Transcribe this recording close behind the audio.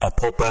A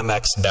Pulp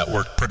MX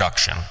Network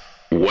production.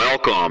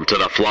 Welcome to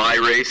the Fly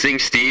Racing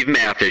Steve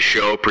Matthes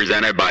Show,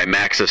 presented by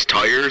Maxxis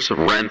Tires,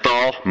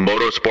 Renthal,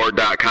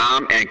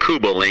 Motorsport.com, and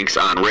Kuba Links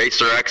on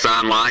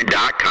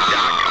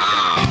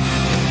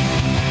RacerXOnline.com.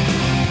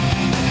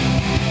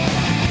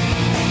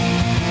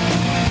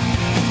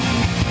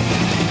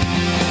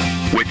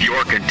 With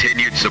your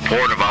continued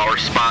support of our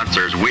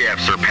sponsors, we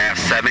have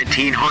surpassed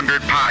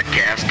 1,700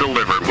 podcasts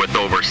delivered with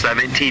over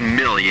 17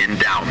 million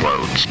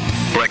downloads.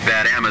 Click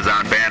that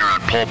Amazon banner on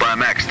Pulp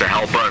MX to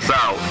help us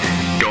out.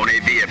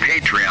 Donate via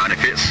Patreon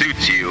if it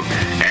suits you.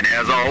 And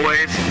as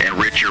always,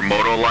 enrich your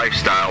moto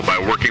lifestyle by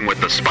working with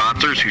the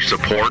sponsors who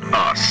support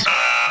us.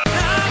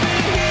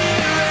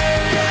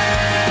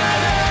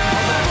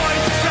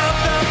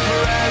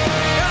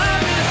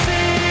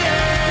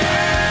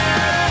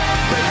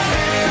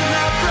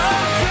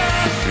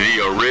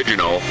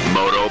 Original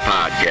Moto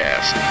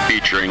Podcast,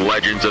 featuring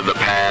legends of the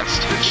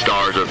past,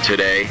 stars of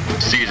today,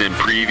 season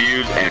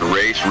previews and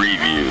race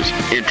reviews,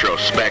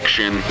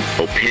 introspection,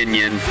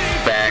 opinion,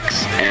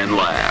 facts, and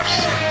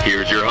laughs.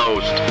 Here's your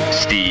host,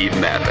 Steve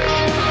Matthes.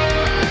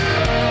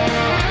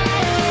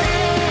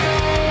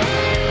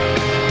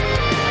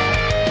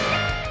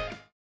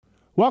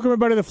 Welcome,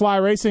 everybody, to the Fly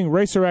Racing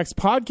Racer X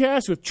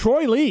podcast with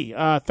Troy Lee.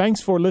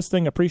 Thanks for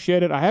listening.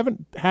 Appreciate it. I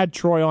haven't had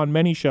Troy on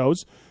many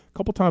shows. A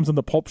couple times on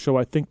the Pulp Show,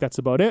 I think that's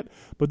about it.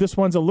 But this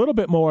one's a little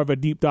bit more of a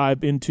deep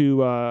dive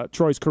into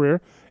Troy's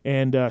career,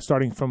 and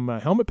starting from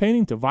helmet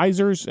painting to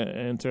visors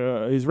and to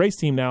his race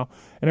team now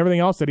and everything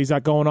else that he's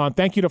got going on.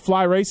 Thank you to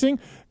Fly Racing.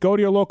 Go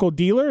to your local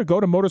dealer. Go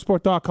to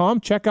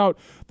motorsport.com. Check out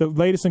the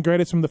latest and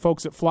greatest from the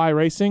folks at Fly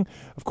Racing.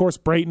 Of course,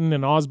 Brayton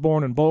and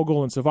Osborne and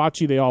Bogle and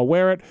Savacci, they all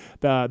wear it.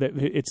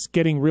 It's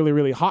getting really,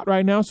 really hot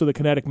right now, so the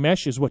kinetic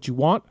mesh is what you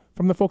want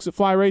from the folks at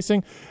Fly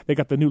Racing. They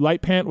got the new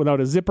light pant without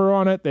a zipper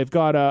on it. They've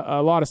got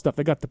a lot of stuff.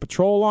 They got the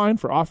patrol line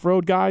for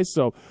off-road guys,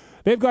 so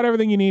they've got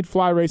everything you need.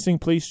 Fly Racing,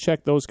 please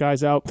check those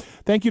guys out.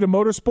 Thank you to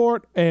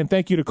Motorsport, and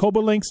thank you to Kuba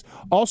Links.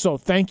 Also,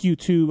 thank you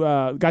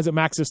to guys at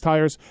Maxxis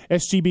Tires.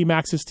 SGB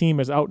Maxxis team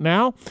is out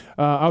now,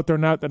 out there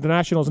now at the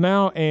Nationals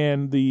now,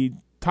 and the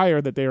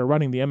tire that they are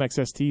running, the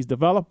MXST, is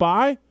developed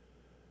by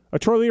a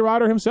Troy Lee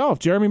rider himself,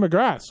 Jeremy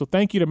McGrath. So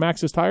thank you to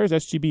Maxxis Tires,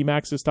 SGB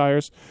Maxxis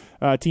Tires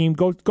team.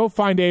 Go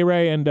find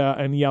A-Ray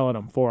and yell at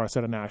them for us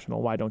at a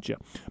national. Why don't you?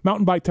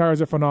 Mountain bike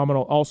tires are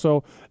phenomenal.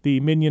 Also,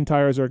 the Minion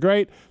tires are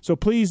great. So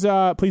please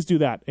do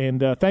that.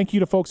 And thank you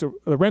to folks at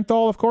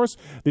Renthal, of course.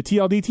 The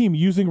TLD team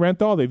using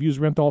Renthal. They've used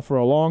Renthal for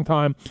a long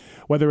time.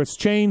 Whether it's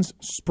chains,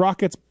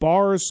 sprockets,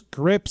 bars,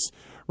 grips,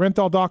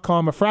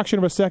 Renthal.com, a fraction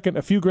of a second,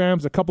 a few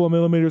grams, a couple of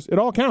millimeters. It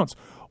all counts.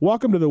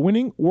 Welcome to the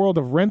winning world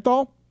of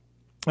Renthal.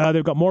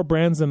 They've got more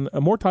brands and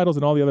more titles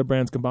than all the other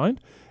brands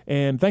combined.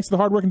 And thanks to the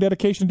hard work and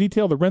dedication and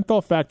detail, the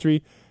Renthal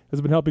factory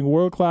has been helping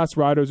world-class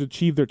riders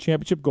achieve their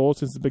championship goals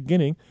since the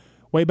beginning,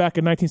 way back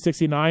in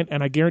 1969.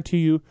 And I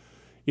guarantee you,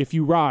 if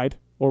you ride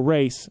or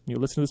race and you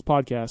listen to this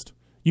podcast,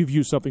 you've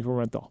used something from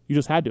Renthal. You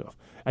just had to have.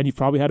 And you've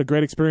probably had a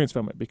great experience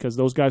from it because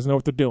those guys know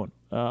what they're doing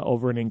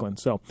over in England.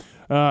 So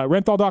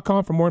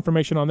Renthal.com for more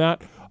information on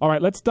that. All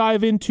right, let's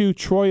dive into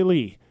Troy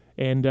Lee.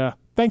 And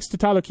thanks to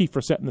Tyler Keefe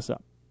for setting this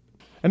up.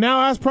 And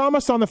now, as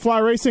promised on the Fly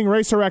Racing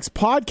Racer X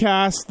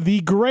podcast, the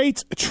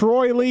great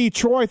Troy Lee.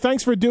 Troy,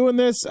 thanks for doing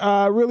this.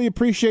 Really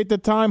appreciate the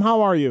time.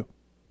 How are you?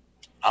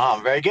 Oh,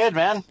 I'm very good,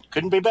 man.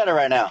 Couldn't be better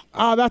right now.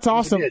 Oh, that's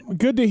awesome.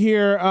 Good to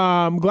hear.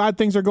 Glad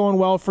things are going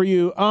well for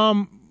you.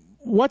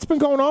 What's been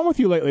going on with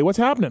you lately? What's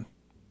happening?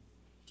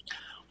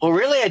 Well,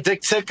 really, I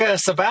took a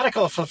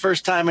sabbatical for the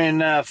first time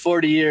in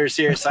 40 years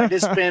here. So I've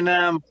just been,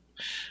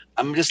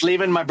 I'm just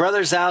leaving my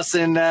brother's house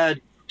in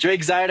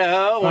Driggs,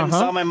 Idaho. Went and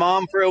saw my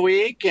mom for a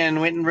week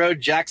and went and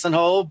rode Jackson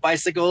Hole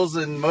bicycles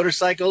and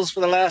motorcycles for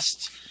the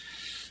last.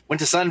 Went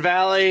to Sun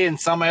Valley and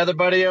saw my other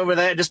buddy over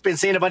there. Just been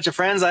seeing a bunch of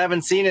friends I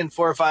haven't seen in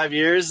 4 or 5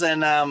 years,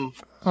 and oh,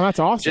 that's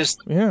awesome. Just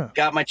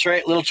got my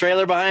little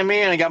trailer behind me,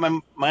 and I got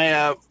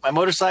my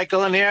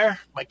motorcycle in here,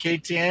 my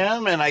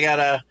KTM, and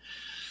I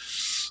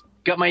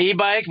got my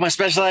e-bike, my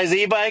Specialized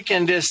e-bike,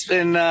 and just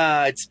been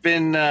it's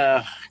been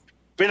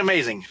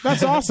amazing.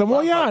 That's awesome.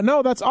 Well, yeah,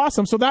 no, that's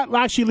awesome. So that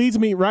actually leads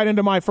me right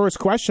into my first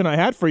question I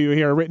had for you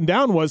here written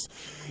down was,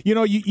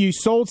 you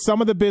sold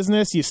some of the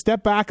business, you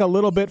stepped back a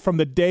little bit from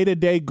the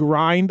day-to-day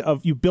grind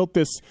of, you built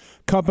this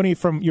company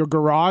from your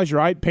garage,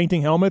 right?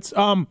 Painting helmets.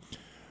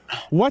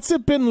 What's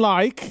it been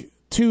like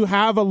to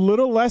have a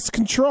little less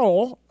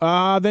control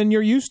than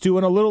you're used to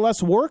and a little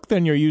less work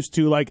than you're used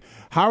to? Like,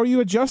 how are you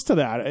adjust to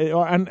that?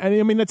 And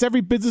I mean, that's every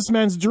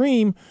businessman's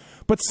dream.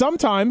 But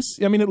sometimes,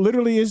 I mean, it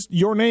literally is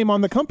your name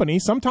on the company.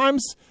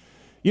 Sometimes,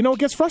 it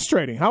gets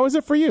frustrating. How is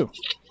it for you?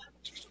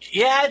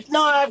 Yeah,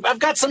 no, I've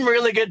got some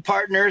really good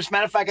partners.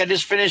 Matter of fact, I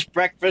just finished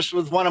breakfast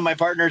with one of my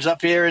partners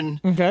up here,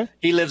 and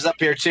he lives up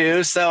here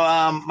too. So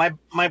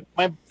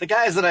the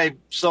guys that I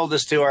sold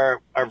this to are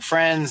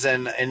friends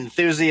and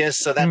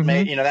enthusiasts. So that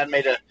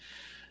made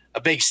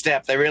a big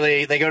step.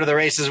 They go to the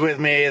races with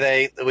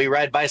me. We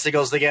ride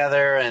bicycles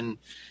together and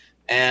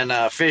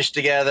fish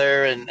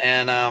together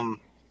and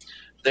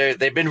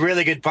they've been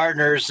really good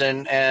partners,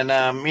 and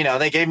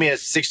they gave me a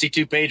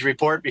 62-page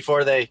report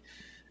before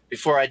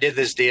I did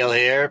this deal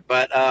here.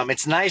 But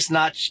it's nice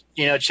not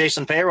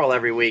chasing payroll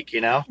every week.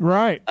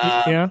 Right.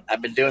 Yeah.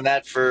 I've been doing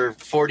that for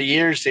 40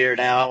 years here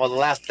now.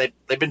 Well,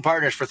 they've been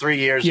partners for 3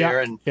 years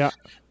here,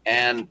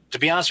 and to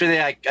be honest with you,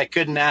 I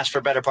couldn't ask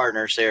for better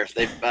partners here.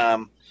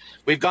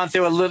 We've gone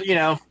through a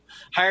little,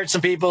 hired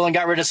some people and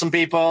got rid of some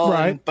people,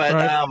 right?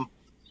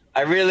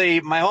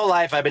 My whole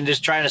life I've been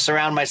just trying to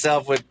surround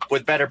myself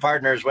with better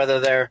partners, whether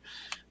they're,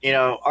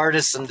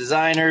 artists and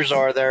designers,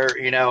 or they're,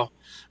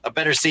 a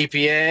better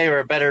CPA or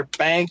a better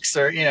banks,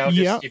 or,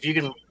 if you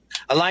can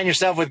align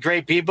yourself with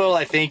great people,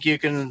 I think you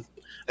can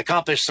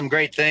accomplish some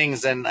great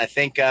things. And I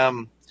think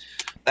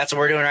that's what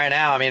we're doing right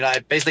now. I mean, I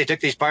basically took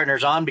these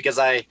partners on because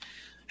I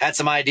had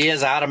some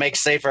ideas of how to make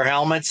safer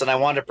helmets, and I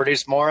wanted to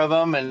produce more of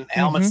them. And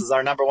helmets is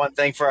our number one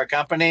thing for our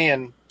company.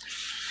 And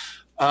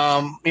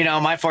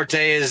my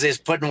forte is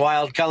putting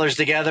wild colors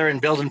together and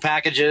building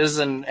packages,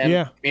 and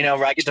I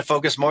get to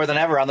focus more than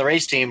ever on the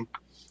race team.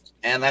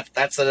 And I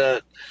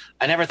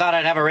never thought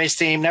I'd have a race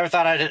team. Never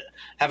thought I'd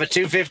have a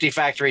 250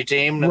 factory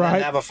team, and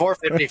then have a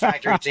 450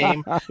 factory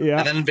team,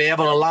 and then be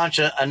able to launch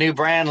a new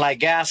brand like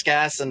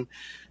Gas and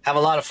have a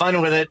lot of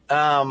fun with it.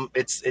 I'm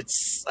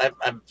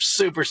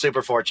super,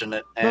 super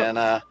fortunate,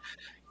 and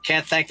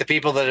can't thank the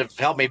people that have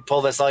helped me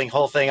pull this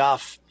whole thing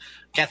off.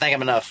 Can't thank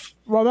them enough.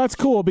 Well, that's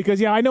cool,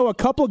 because I know a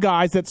couple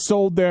guys that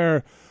sold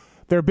their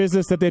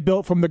business that they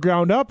built from the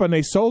ground up, and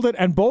they sold it,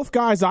 and both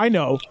guys I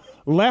know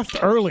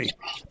left early.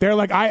 They're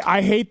like,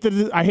 I hate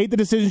the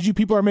decisions you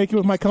people are making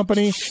with my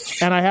company,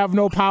 and I have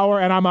no power,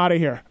 and I'm out of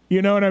here.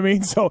 You know what I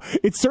mean? So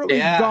it's certainly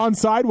gone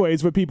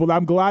sideways with people.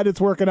 I'm glad it's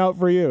working out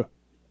for you.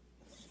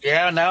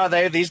 Yeah, no,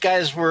 these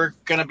guys were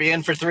going to be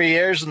in for 3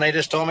 years, and they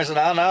just told me, said,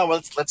 "Oh no,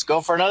 let's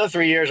go for another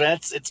 3 years,"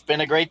 and it's been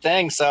a great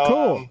thing.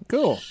 So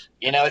cool.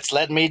 It's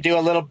letting me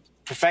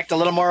perfect a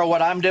little more of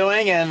what I'm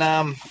doing,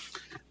 and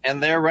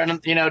they're running,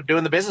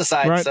 doing the business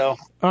side. Right. So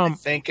I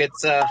think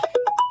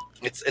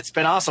it's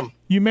been awesome.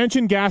 You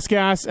mentioned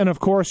Gas, and of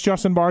course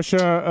Justin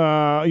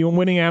Barcia,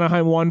 winning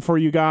Anaheim 1 for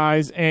you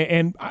guys,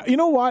 and you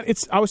know what?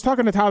 I was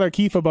talking to Tyler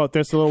Keefe about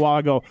this a little while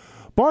ago.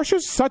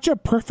 Barcia's such a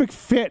perfect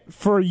fit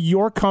for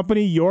your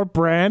company, your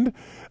brand.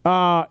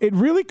 It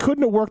really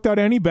couldn't have worked out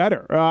any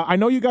better. I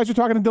know you guys are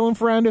talking to Dylan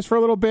Ferrandis for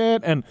a little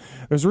bit, and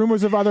there's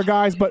rumors of other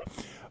guys, but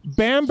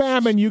Bam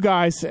Bam and you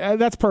guys,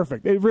 that's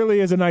perfect. It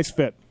really is a nice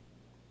fit.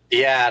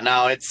 Yeah,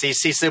 no,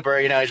 he's super.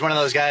 He's one of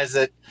those guys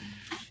that,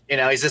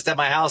 he's just at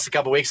my house a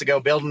couple weeks ago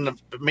building a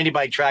mini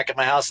bike track at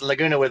my house in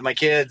Laguna with my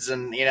kids,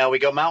 and we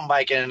go mountain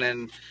biking,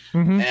 and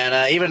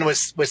even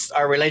with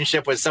our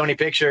relationship with Sony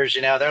Pictures,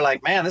 they're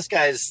like, man, this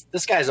guy's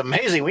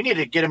amazing. We need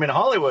to get him in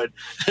Hollywood.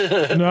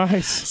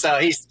 Nice. So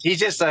he's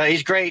just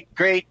he's great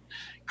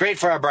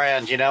for our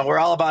brand. We're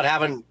all about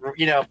having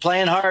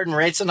playing hard and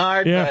racing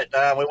hard,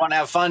 but we want to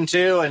have fun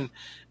too, and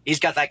he's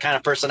got that kind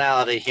of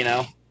personality.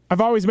 I've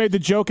always made the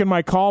joke in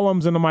my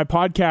columns and in my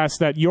podcast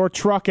that your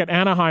truck at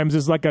Anaheim's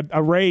is like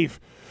a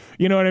rave.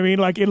 You know what I mean?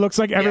 Like, it looks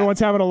like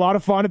everyone's having a lot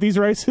of fun at these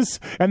races,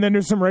 and then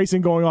there's some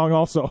racing going on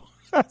also.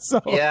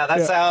 So,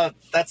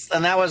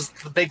 that was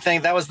the big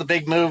thing. That was the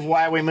big move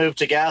why we moved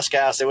to Gas.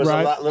 It was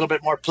a little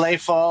bit more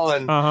playful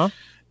and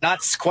not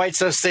quite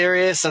so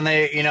serious. And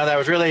they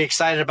was really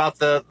excited about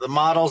the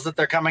models that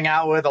they're coming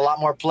out with, a lot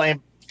more play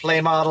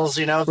models,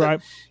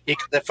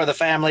 for the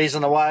families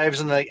and the wives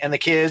and the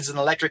kids, and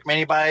electric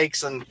mini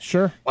bikes. And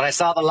when I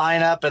saw the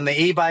lineup and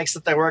the e-bikes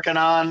that they're working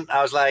on,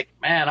 I was like,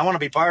 man, I want to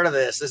be part of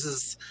this. This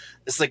is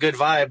a good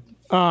vibe.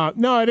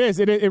 No, it is.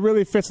 It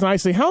really fits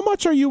nicely. How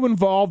much are you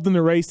involved in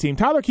the race team?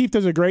 Tyler Keefe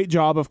does a great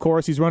job, of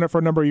course. He's run it for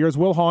a number of years.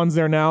 Will Hahn's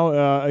there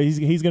now.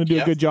 He's going to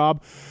do a good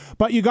job.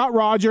 But you got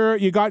Roger,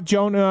 you got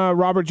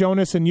Robert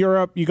Jonas in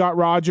Europe, you got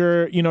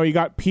Roger, you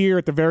got Pierre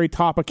at the very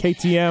top of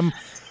KTM.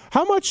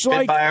 How much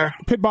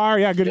Pit Buyer,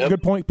 yeah,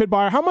 good point. Pit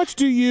Buyer. How much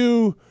do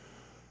you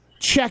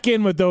check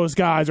in with those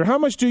guys, or how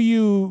much do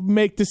you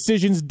make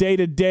decisions day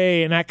to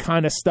day and that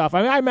kind of stuff?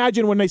 I mean, I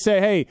imagine when they say,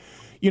 "Hey,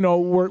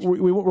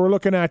 we're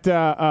looking at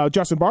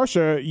Justin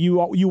Barcia,"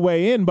 you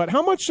weigh in, but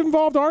how much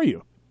involved are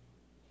you?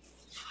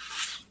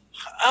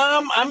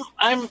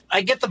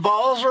 I get the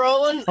balls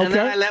rolling, and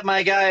then I let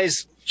my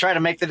guys try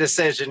to make the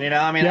decision.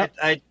 I mean,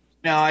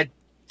 I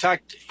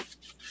talked.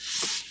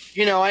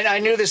 I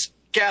knew this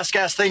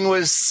gas thing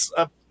was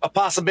a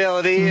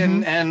possibility,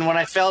 and when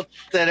I felt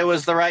that it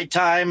was the right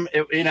time,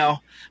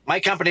 my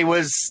company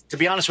was, to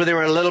be honest with you,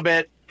 were a little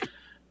bit.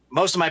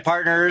 Most of my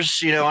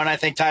partners, and I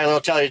think Tyler will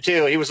tell you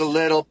too, he was a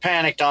little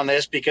panicked on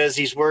this because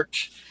he's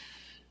worked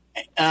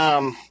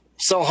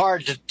so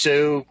hard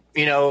to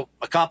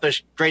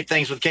accomplish great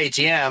things with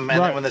KTM,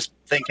 and then when this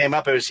thing came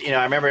up, it was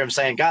I remember him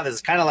saying, "God, this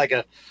is kind of like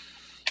a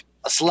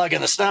slug in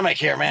the stomach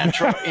here, man.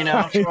 Troy,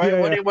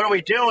 Troy, what are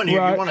we doing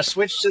here? You want to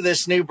switch to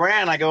this new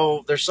brand?" I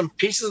go, "There's some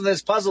pieces of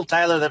this puzzle,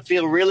 Tyler, that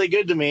feel really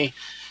good to me."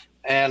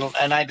 And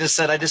I just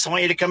said, "I just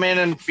want you to come in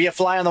and be a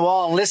fly on the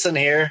wall and listen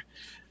here."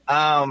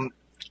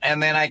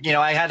 And then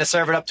I had to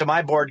serve it up to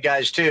my board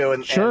guys too.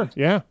 And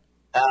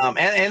and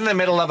in the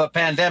middle of a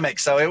pandemic.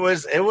 So it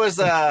was it was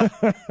a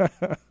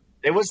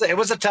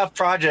tough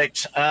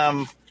project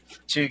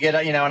to get,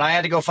 and I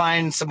had to go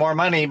find some more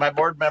money. My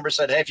board member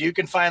said, "Hey, if you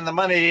can find the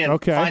money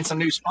and find some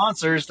new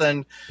sponsors,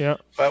 then." Yeah.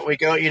 But we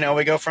go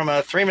from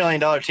a $3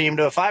 million team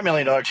to a $5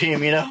 million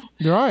team.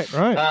 Right.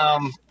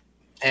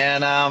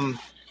 And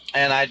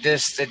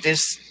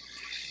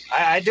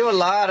I do a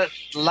lot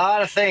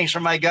of things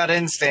from my gut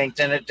instinct,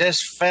 and it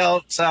just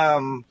felt.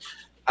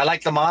 I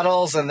like the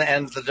models and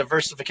the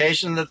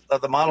diversification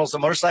of the models, the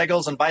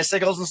motorcycles and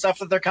bicycles and stuff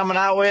that they're coming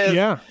out with.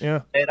 Yeah.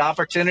 An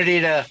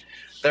opportunity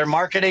their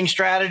marketing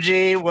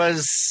strategy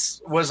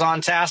was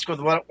on task with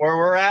where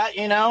we're at.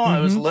 It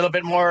was a little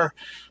bit more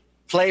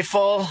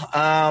playful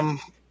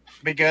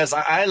because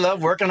I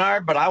love working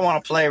hard, but I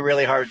want to play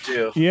really hard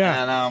too.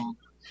 Yeah.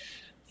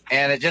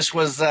 And it just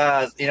was,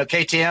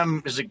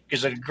 KTM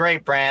is a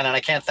great brand, and I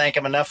can't thank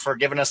them enough for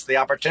giving us the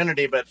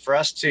opportunity. But for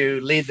us to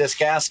lead this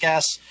gas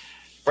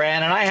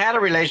brand, and I had a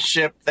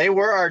relationship. They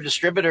were our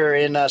distributor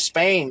in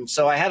Spain,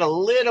 so I had a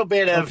little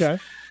bit of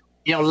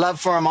love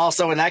for them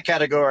also in that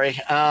category.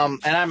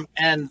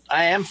 And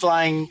I am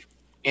flying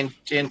in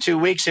 2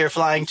 weeks here,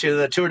 flying to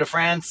the Tour de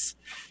France,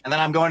 and then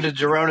I'm going to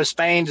Girona,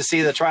 Spain, to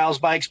see the trials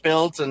bikes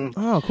built. And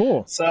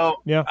cool. So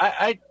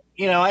I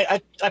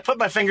put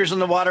my fingers in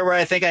the water where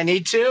I think I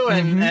need to,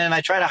 and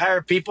I try to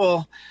hire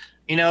people.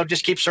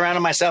 Just keep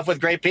surrounding myself with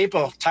great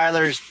people.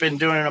 Tyler's been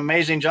doing an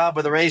amazing job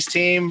with the race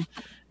team.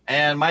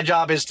 And my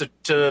job is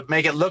to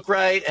make it look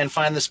right and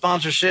find the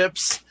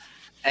sponsorships.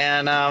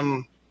 And,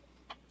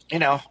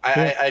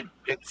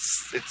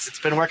 it's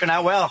been working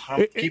out well.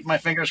 I'm keeping my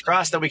fingers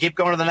crossed that we keep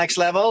going to the next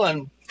level.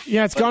 And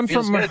it's gone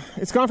from a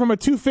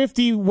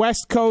 250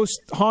 West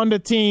Coast Honda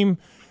team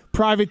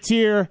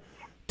privateer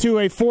to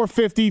a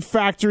 450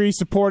 factory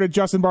supported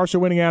Justin Barcia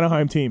winning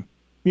Anaheim team.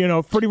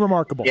 Pretty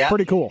remarkable. Yeah.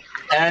 Pretty cool.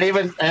 And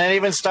it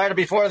even started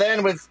before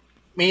then with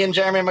me and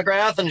Jeremy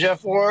McGrath and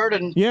Jeff Ward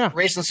and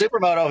racing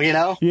Supermoto,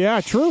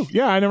 Yeah, true.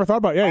 Yeah, I never thought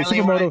about it. Yeah,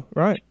 Supermoto,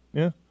 right.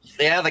 Yeah.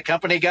 Yeah, the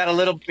company got a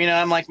little,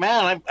 I'm like,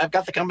 man, I've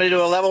got the company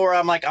to a level where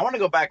I'm like, I want to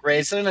go back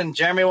racing. And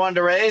Jeremy wanted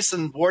to race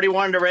and Wardy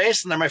wanted to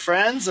race, and they're my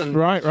friends. And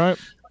Right.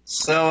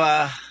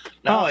 So,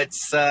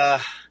 it's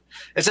a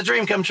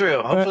dream come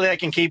true. Hopefully I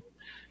can keep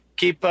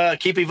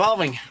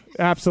evolving.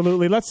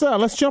 Absolutely. Let's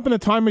jump in the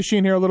time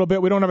machine here a little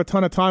bit. We don't have a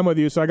ton of time with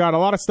you, so I got a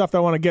lot of stuff that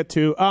I want to get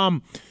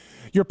to.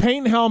 You're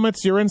painting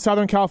helmets. You're in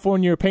Southern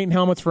California. You're painting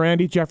helmets for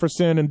Andy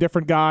Jefferson and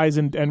different guys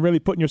and really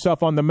putting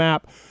yourself on the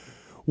map.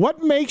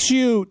 What makes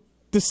you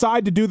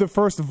decide to do the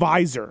first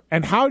visor,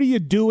 and how do you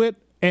do it?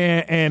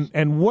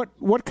 And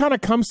what kind of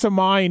comes to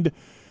mind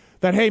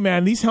that, hey,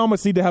 man, these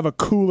helmets need to have a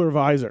cooler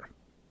visor?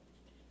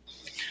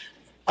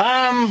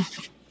 Well,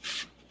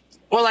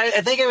 I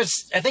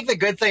think the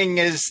good thing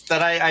is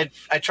that I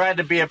tried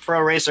to be a pro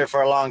racer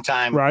for a long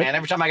time. Right. And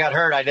every time I got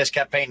hurt, I just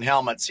kept painting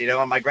helmets,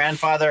 and my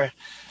grandfather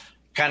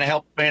kind of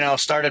helped,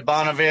 started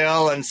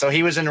Bonneville. And so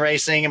he was in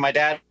racing, and my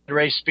dad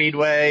raced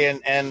speedway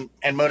and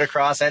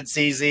motocross, had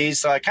CZ.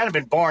 So I kind of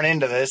been born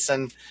into this.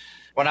 And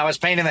when I was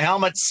painting the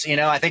helmets,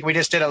 I think we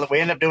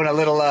ended up doing a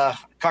little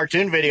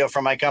cartoon video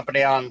for my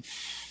company on,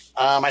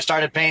 I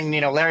started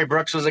painting, Larry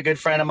Brooks was a good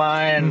friend of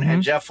mine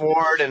and Jeff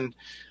Ward and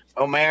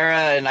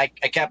O'Mara. And I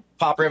kept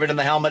pop riveting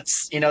the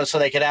helmets, so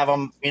they could have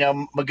them,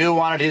 Magoo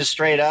wanted his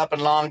straight up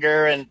and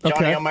longer, and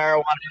Johnny O'Mara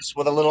wanted his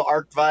with a little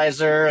arc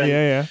visor. And,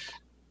 yeah.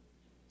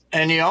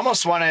 And you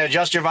almost want to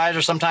adjust your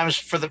visor sometimes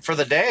for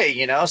the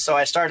day, So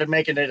I started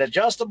making it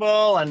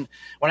adjustable. And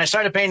when I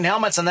started painting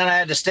helmets, and then I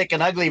had to stick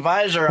an ugly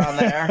visor on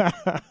there,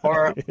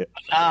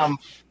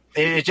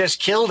 it just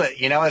killed it.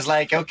 It's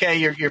like, okay,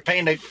 you're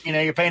painting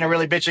a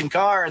really bitchin'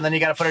 car, and then you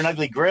got to put an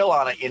ugly grill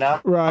on it,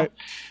 Right.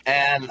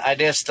 And I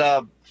just,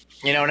 and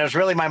it was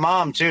really my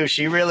mom too.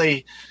 She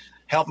really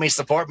helped me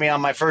support me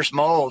on my first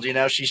mold.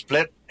 She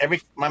split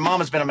my mom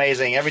has been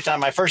amazing. Every time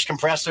my first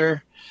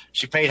compressor,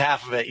 she paid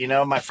half of it.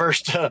 My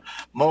first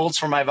molds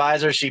for my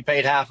visor, she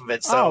paid half of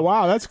it. So oh,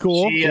 wow, that's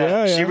cool.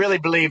 She really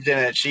believed in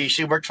it.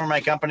 She worked for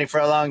my company for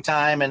a long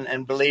time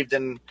and believed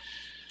in,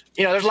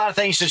 there's a lot of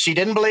things that she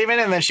didn't believe in,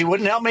 and then she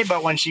wouldn't help me.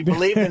 But when she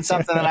believed in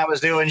something that I was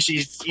doing,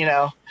 she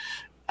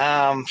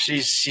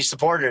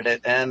supported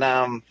it. And,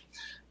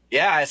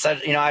 I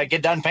said, I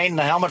get done painting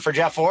the helmet for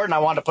Jeff Ward, and I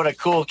wanted to put a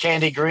cool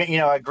candy green,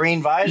 a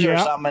green visor or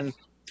something.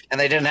 And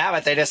they didn't have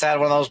it. They just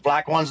had one of those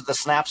black ones that the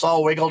snaps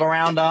all wiggled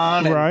around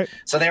on. And right.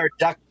 So they were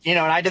and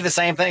I did the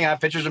same thing. I have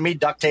pictures of me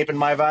duct taping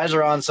my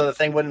visor on so the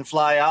thing wouldn't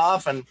fly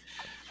off. And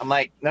I'm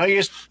like, no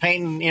use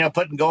painting,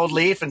 putting gold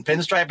leaf and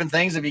pinstriping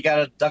things if you got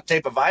to duct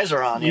tape a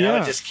visor on,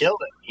 it just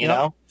killed it, you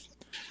know?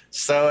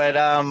 So it,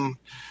 and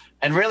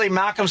really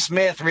Malcolm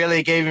Smith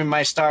really gave me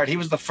my start. He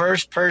was the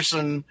first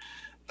person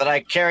that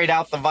I carried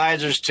out the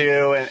visors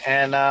to,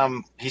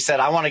 and he said,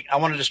 I want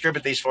to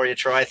distribute these for you,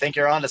 Troy. I think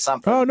you're onto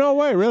something. Oh, no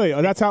way. Really?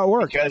 Oh, that's how it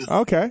worked. Because,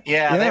 okay.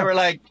 Yeah, they were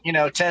like,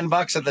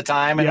 $10 at the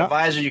time, and a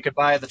visor you could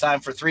buy at the time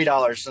for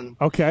 $3. And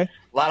okay.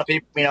 A lot of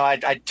people,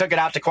 I took it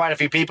out to quite a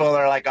few people, and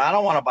they're like, I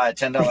don't want to buy a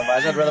 $10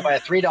 visor. I'd rather buy a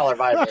 $3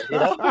 visor,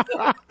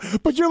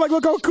 But you're like,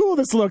 look how cool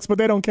this looks, but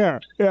they don't care.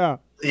 Yeah.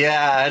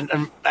 Yeah,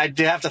 and I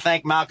do have to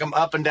thank Malcolm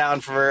up and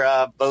down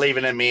for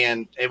believing in me,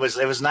 and it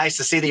was nice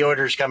to see the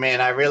orders come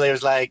in. I really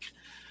was like,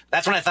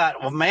 that's when I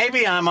thought, well,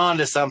 maybe I'm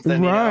onto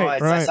something.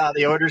 I saw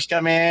the orders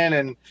come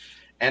in,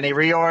 and he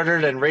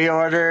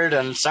reordered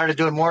and started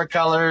doing more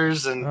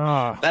colors, and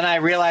then I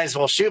realized,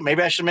 well, shoot,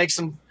 maybe I should make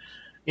some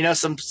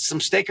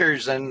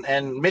stickers,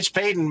 and Mitch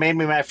Payton made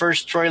me my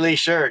first Troy Lee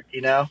shirt.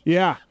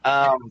 Yeah.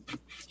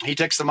 He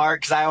took some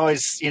art because I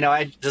always,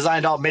 I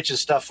designed all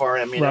Mitch's stuff for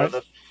him.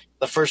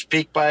 The first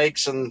peak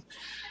bikes and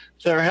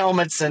their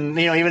helmets, and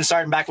even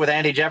starting back with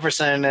Andy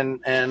Jefferson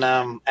and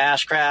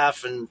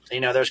Ashcraft, and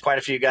there's quite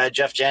a few guys.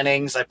 Jeff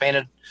Jennings, I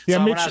painted.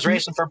 Yeah, when I was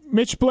racing for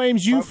Mitch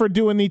blames you for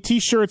doing the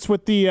T-shirts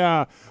with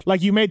the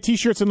like you made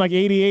T-shirts in like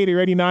 '88 or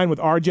 '89 with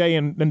RJ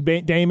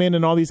and Damon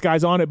and all these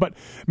guys on it. But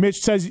Mitch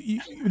says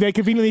they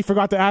conveniently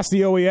forgot to ask the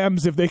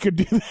OEMs if they could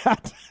do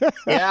that.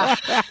 Yeah.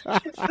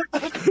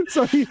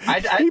 So he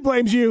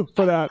blames you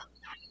for that.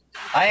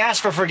 I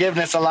ask for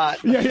forgiveness a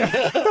lot.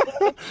 Yeah.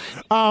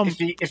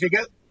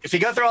 If you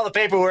go through all the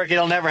paperwork,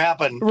 it'll never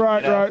happen.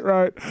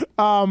 Right.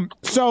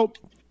 So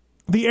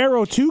the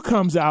Aero 2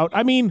 comes out.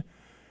 I mean,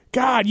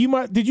 God,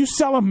 did you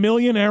sell 1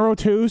 million Aero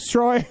 2s,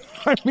 Troy?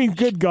 I mean,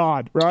 good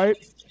God, right?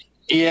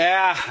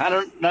 Yeah, I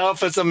don't know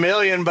if it's 1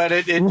 million, but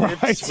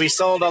I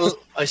sold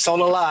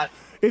a lot.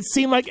 It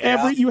seemed like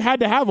you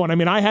had to have one. I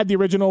mean, I had the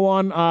original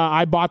one.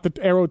 I bought the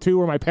Aero 2,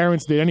 or my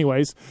parents did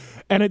anyways,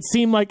 and it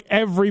seemed like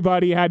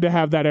everybody had to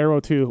have that Aero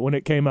 2 when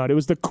it came out. It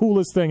was the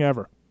coolest thing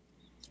ever.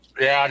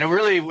 Yeah, and it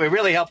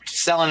really helped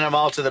selling them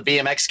all to the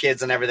BMX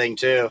kids and everything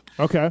too.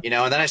 Okay. And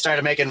then I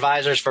started making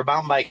visors for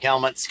mountain bike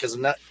helmets because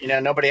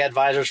nobody had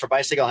visors for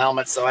bicycle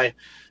helmets, so I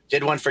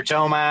did one for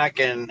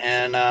Tomac and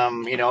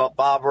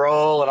Bob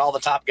Roll and all the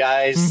top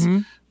guys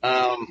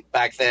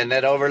back then,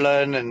 Ned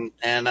Overland, and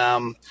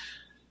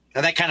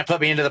that kind of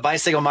put me into the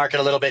bicycle market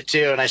a little bit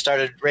too. And I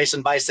started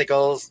racing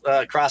bicycles,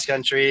 cross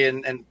country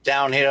and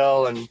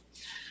downhill, and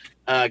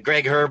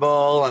Greg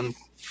Herbal, and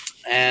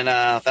then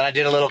I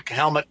did a little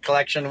helmet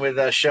collection with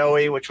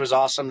Shoei, which was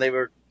awesome. They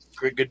were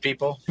good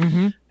people.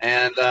 Mm-hmm.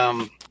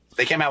 And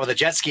they came out with a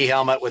jet ski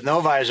helmet with no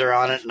visor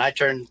on it, and I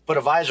put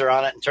a visor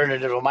on it and turned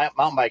it into a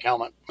mountain bike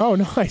helmet. Oh,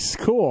 nice.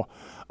 Cool.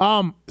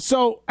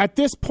 So at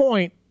this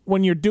point,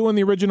 when you're doing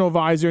the original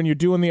visor and you're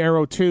doing the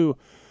Aero 2,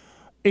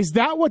 is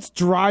that what's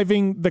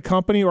driving the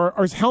company, or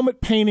is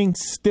helmet painting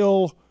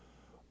still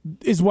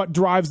is what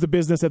drives the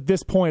business at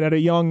this point at a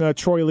young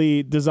Troy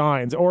Lee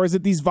Designs? Or is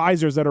it these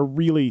visors that are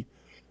really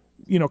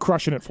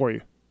crushing it for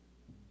you?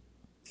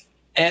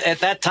 At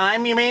that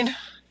time, you mean?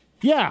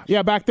 Yeah,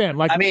 back then.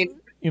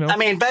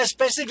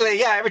 Basically,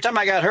 yeah. Every time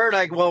I got hurt,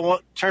 I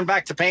turn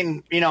back to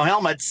painting,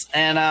 helmets,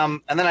 and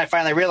then I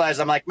finally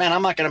realized I'm like, man,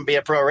 I'm not going to be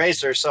a pro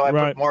racer, so I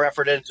put more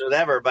effort into it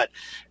ever. But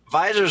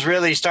visors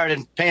really started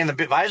painting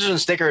the visors and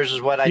stickers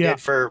is what I did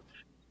for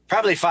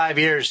probably 5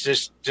 years,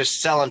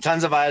 just selling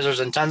tons of visors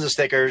and tons of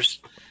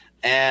stickers,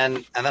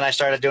 and then I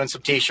started doing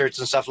some T-shirts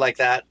and stuff like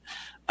that.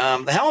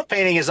 The helmet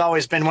painting has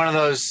always been one of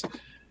those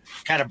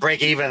kind of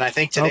break even, I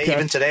think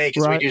even today,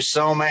 because we do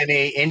so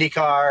many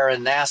IndyCar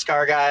and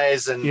NASCAR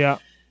guys, and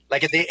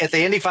like at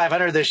the Indy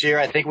 500 this year,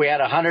 I think we had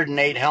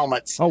 108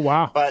 helmets. Oh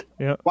wow! But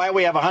why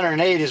we have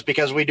 108 is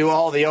because we do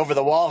all the over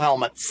the wall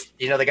helmets.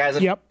 The guys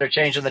that they're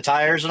changing the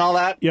tires and all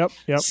that. Yep.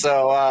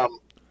 So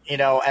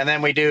and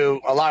then we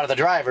do a lot of the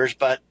drivers,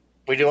 but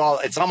we do all.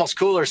 It's almost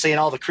cooler seeing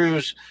all the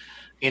crews,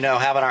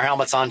 having our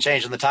helmets on,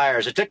 changing the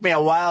tires. It took me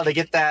a while to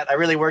get that. I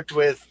really worked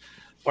with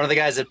one of the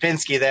guys at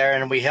Penske there,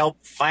 and we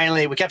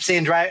kept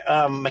seeing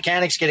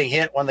mechanics getting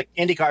hit when the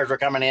Indy cars were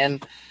coming in,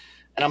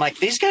 and I'm like,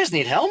 these guys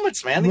need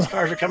helmets, man. These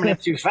cars are coming in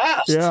too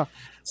fast. Yeah.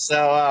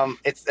 So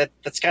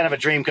that's kind of a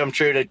dream come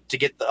true to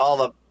get all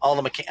the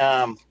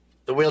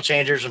wheel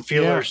changers and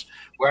fuelers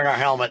wearing our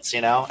helmets,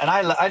 and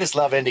I just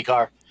love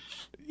IndyCar.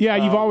 Yeah,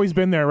 you've always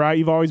been there, right?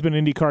 You've always been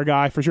an IndyCar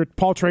guy for sure.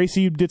 Paul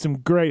Tracy, you did some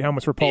great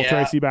helmets for Paul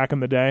Tracy back in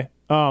the day.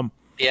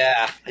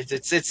 Yeah,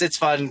 it's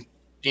fun.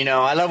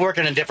 I love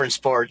working in different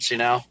sports, I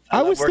love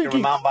working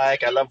with mountain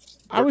bike. I love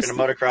working in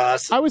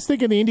motocross. I was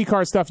thinking the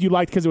IndyCar stuff you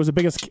liked because it was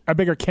a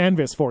bigger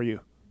canvas for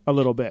you a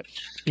little bit,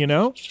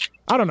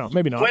 I don't know,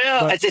 maybe not.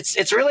 Well,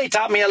 it's really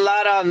taught me a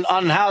lot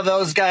on how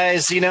those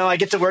guys, I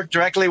get to work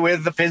directly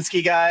with the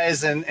Penske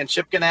guys and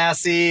Chip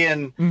Ganassi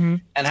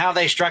and how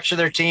they structure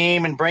their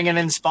team and bringing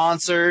in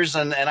sponsors.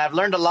 And I've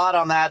learned a lot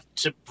on that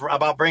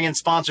about bringing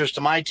sponsors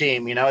to my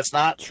team. It's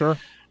not sure.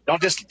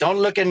 Don't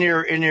look in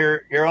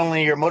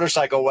your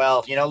motorcycle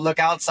well. Look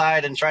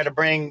outside and try to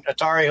bring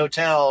Atari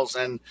Hotels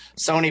and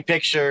Sony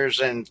Pictures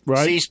and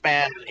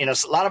C-SPAN. A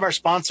lot of our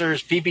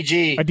sponsors,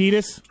 PPG,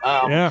 Adidas.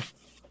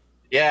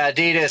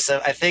 Adidas.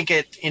 I think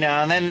it.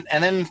 And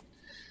then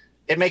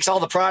it makes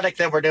all the product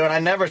that we're doing. I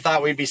never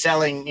thought we'd be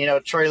selling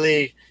Troy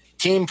Lee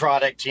team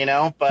product.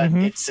 But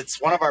it's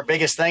one of our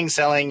biggest things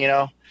selling.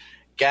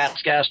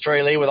 Gas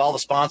Troy Lee with all the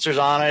sponsors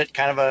on it,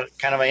 kind of a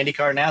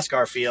IndyCar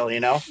NASCAR feel,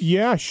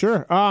 Yeah,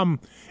 sure.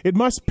 It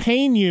must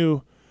pain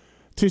you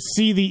to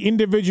see the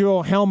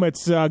individual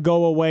helmets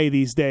go away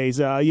these days.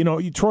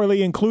 Troy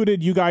Lee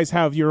included, you guys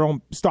have your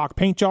own stock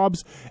paint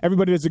jobs.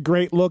 Everybody does a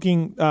great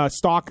looking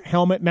stock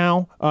helmet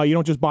now. You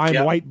don't just buy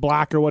them white,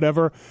 black, or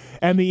whatever.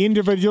 And the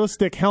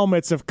individualistic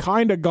helmets have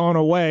kind of gone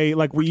away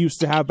like we used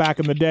to have back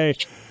in the day.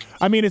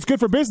 I mean, it's good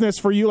for business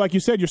for you. Like you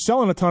said, you're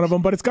selling a ton of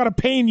them, but it's got to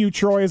pain you,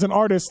 Troy, as an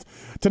artist,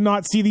 to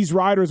not see these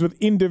riders with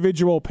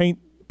individual paint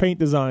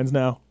designs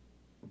now.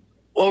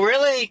 Well,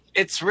 really,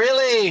 it's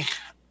really,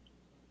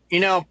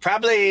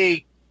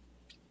 probably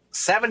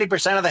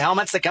 70% of the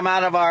helmets that come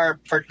out of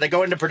that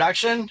go into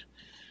production.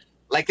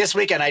 Like this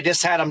weekend, I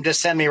just had them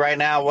just send me right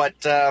now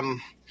what, I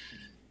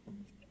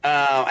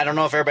don't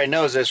know if everybody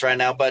knows this right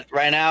now, but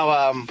right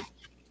now,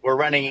 we're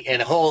running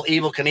a whole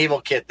Evel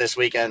Knievel kit this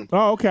weekend.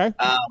 Oh, okay.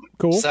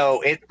 Cool.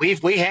 So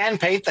we hand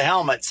paint the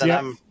helmets,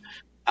 and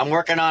I'm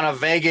working on a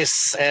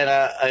Vegas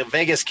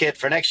Vegas kit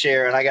for next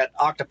year, and I got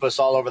octopus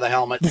all over the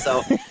helmet.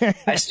 So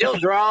I still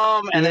draw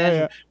them, and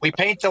then we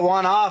paint the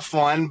one-off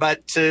one.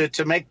 But to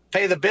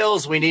pay the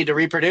bills, we need to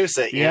reproduce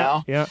it. You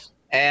know. Yeah.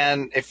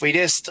 And if we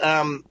just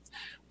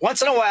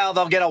once in a while,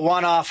 they'll get a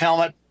one-off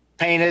helmet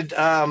painted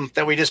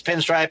that we just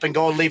pinstripe and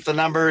gold leaf the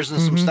numbers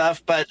and some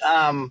stuff, but.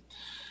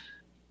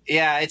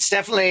 Yeah, it's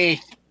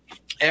definitely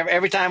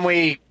every time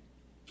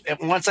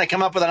once I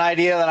come up with an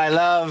idea that I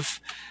love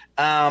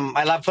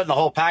putting the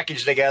whole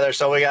package together.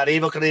 So we got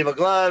Evel Knievel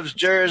gloves,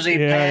 jersey,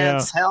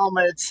 pants,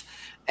 helmets,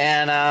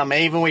 and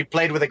even we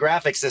played with the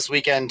graphics this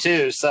weekend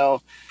too.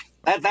 So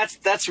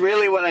that's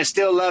really what I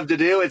still love to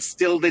do. It's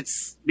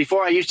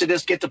before I used to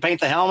just get to paint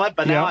the helmet,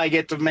 but now I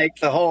get to make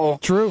the whole.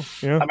 True.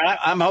 Yeah. I mean,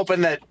 I'm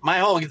hoping that my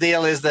whole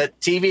deal is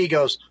that TV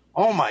goes,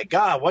 oh my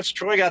God, what's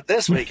Troy got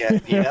this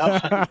weekend?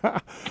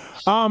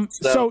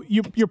 So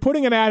you're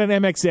putting an ad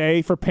in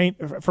MXA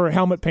for a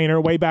helmet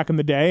painter way back in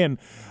the day, and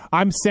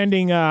I'm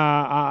sending.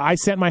 I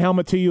sent my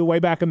helmet to you way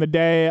back in the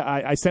day.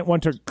 I sent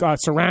one to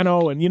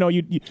Serrano,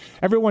 and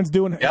everyone's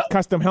doing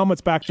custom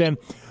helmets back then.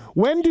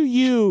 When do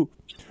you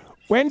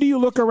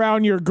look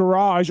around your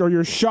garage or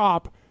your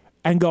shop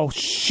and go,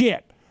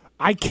 shit,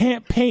 I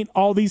can't paint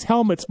all these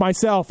helmets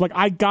myself. Like,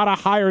 I gotta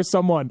hire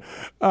someone.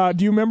 Do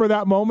you remember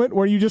that moment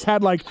where you just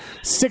had like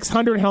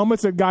 600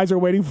 helmets that guys are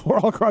waiting for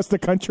all across the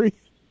country?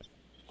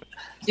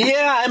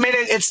 Yeah, I mean,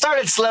 it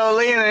started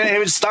slowly, and it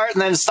would start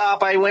and then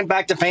stop. I went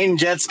back to painting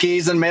jet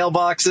skis and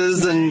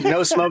mailboxes and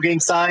no smoking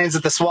signs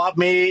at the swap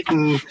meet,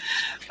 and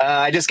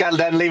I just got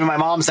done leaving my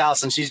mom's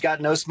house, and she's got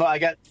no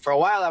smoke. For a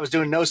while, I was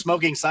doing no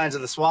smoking signs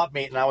at the swap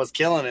meet, and I was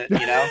killing it,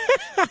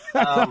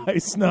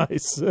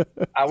 Nice.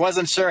 I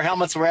wasn't sure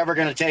helmets were ever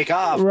going to take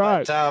off,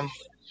 right?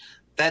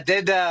 But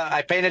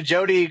I painted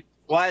Jody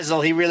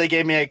Weisel. He really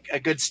gave me a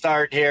good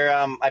start here.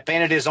 I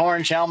painted his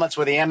orange helmets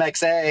with the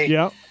MXA.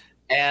 Yep.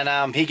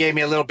 And he gave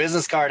me a little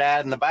business card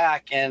ad in the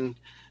back. And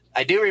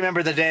I do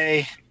remember the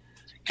day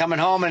coming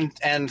home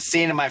and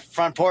seeing in my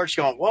front porch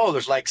going, whoa,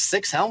 there's like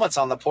 6 helmets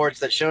on the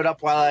porch that showed up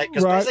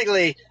because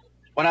basically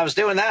when I was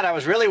doing that, I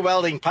was really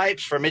welding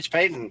pipes for Mitch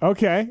Payton.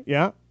 Okay,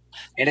 yeah.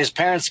 In his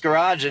parents'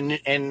 garage in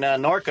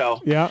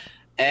Norco. Yeah.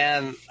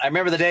 And I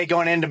remember the day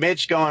going into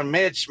Mitch going,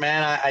 Mitch,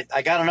 man,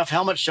 I got enough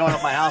helmets showing up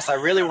at my house. I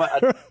really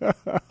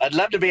I'd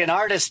love to be an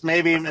artist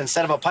maybe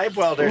instead of a pipe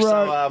welder. Right.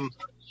 So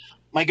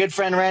my good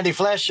friend Randy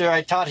Flesher,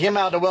 I taught him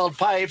how to weld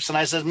pipes, and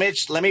I said,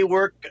 Mitch, let me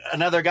work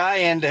another guy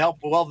in to help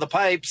weld the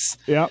pipes.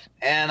 Yeah.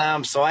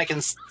 And so I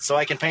can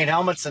paint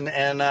helmets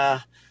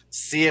and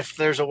see if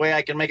there's a way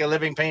I can make a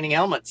living painting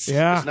helmets.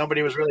 Yeah. 'Cause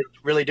nobody was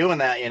really doing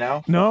that,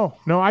 No.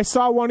 I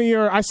saw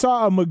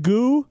a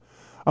Magoo.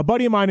 A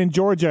buddy of mine in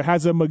Georgia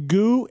has a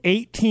Magoo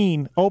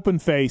 18 open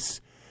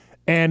face.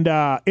 And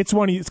it's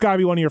got to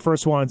be one of your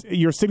first ones.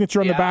 Your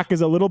signature on the back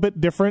is a little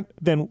bit different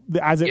than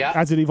as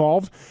it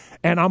evolved.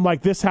 And I'm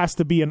like, this has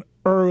to be an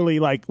early,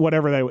 like,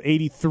 whatever that was,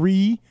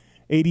 83,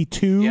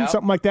 82,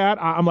 something like that.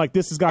 I'm like,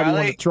 this has got to be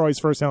one of Troy's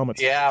first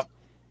helmets. Yeah,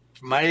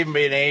 might even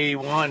be an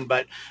 81.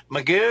 But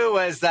Magoo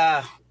was,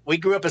 we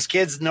grew up as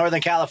kids in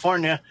Northern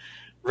California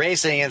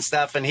racing and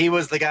stuff. And he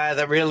was the guy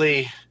that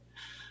really,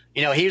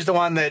 he's the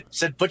one that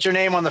said, put your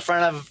name on the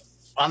front of,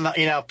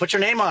 put your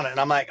name on it. And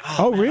I'm like,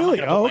 oh man, really?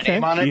 Oh, okay.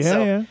 Name on it.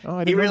 Yeah.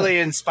 So he really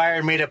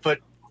inspired me to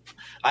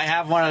I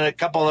have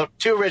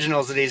two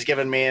originals that he's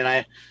given me.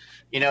 And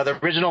the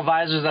original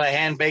visors that I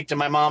hand baked in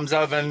my mom's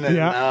oven.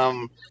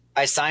 And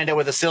I signed it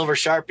with a silver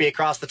Sharpie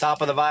across the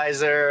top of the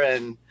visor.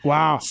 And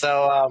wow.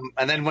 So,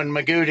 and then when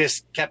Magoo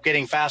just kept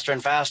getting faster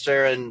and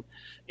faster and,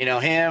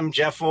 him,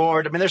 Jeff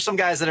Ward, I mean, there's some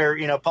guys that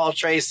are, Paul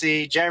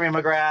Tracy, Jeremy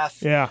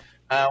McGrath. Yeah.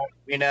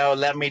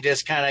 Let me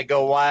just kind of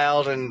go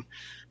wild and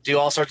do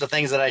all sorts of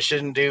things that I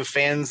shouldn't do,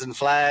 fins and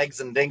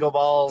flags and dingle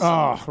balls.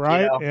 Oh, and,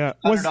 right. Yeah.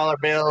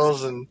 $100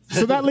 bills. And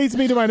so that leads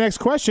me to my next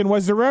question.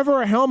 Was there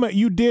ever a helmet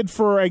you did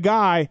for a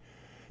guy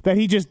that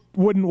he just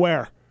wouldn't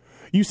wear?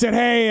 You said,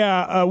 hey,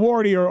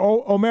 Wardy or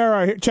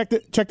O'Mara, check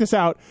this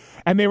out.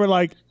 And they were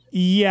like,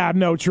 yeah,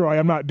 no, Troy,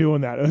 I'm not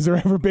doing that. Has there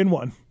ever been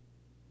one?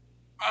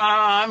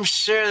 I'm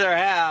sure there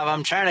have.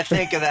 I'm trying to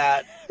think of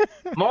that.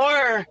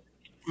 More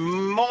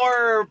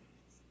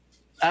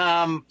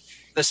more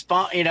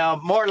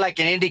like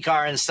an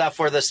IndyCar and stuff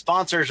where the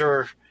sponsors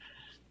are,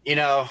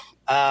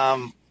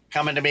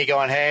 coming to me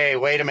going, hey,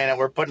 wait a minute,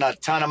 we're putting a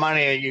ton of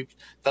money.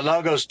 The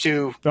logo's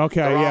too the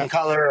wrong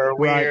color or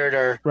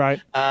weird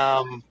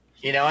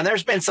and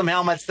there's been some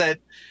helmets that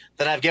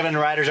I've given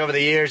riders over the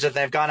years that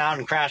they've gone out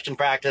and crashed in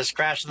practice,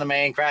 crashed in the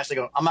main, they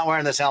go, I'm not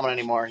wearing this helmet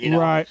anymore.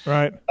 Right.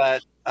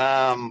 But,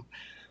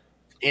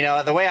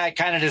 the way I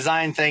kind of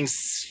design things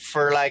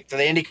for like the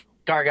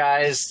IndyCar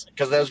guys,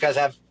 because those guys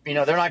have,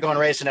 they're not going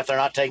racing if they're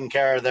not taking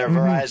care of their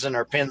Verizon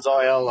or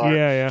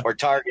Pennzoil or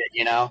Target,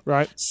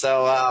 Right.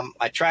 So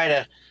I try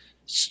to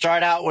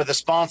start out with the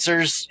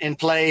sponsors in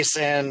place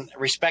and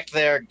respect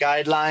their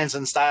guidelines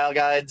and style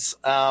guides.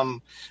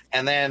 And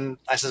then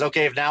I says,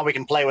 okay, now we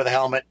can play with a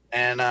helmet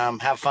and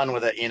have fun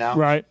with it,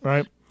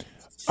 Right.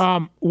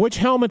 Which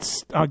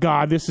helmets,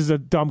 God, this is a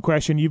dumb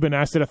question. You've been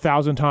asked it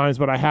 1,000 times,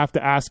 but I have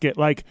to ask it.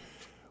 Like,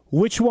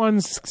 which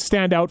ones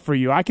stand out for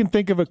you? I can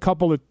think of a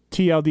couple of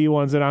TLD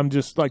ones that I'm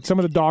just like some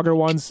of the Dogger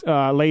ones,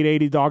 late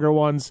 80 Dogger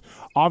ones.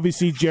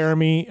 Obviously,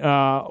 Jeremy,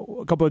 a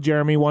couple of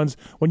Jeremy ones.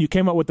 When you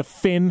came up with the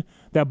fin,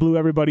 that blew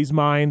everybody's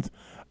mind.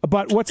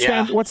 But what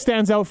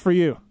stands out for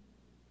you?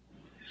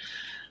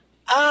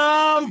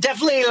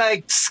 Definitely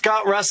like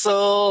Scott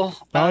Russell.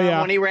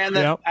 When he ran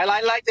that, Yep.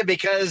 I liked it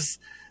because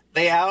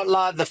they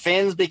outlawed the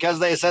fins because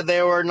they said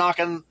they were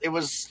knocking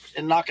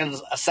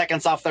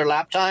seconds off their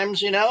lap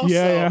times.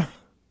 Yeah.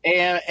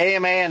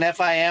 AMA and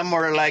FIM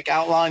were like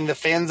outlawing the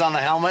fins on the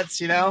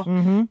helmets,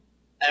 Mm-hmm.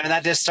 I mean,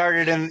 that just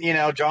started in,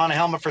 drawing a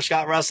helmet for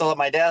Scott Russell at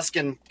my desk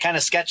and kind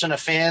of sketching a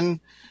fin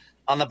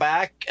on the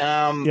back.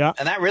 And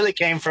that really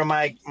came from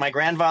my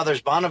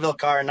grandfather's Bonneville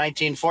car in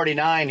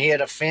 1949. He had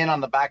a fin on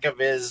the back of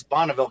his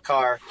Bonneville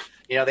car.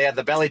 They had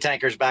the belly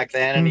tankers back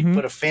then, and he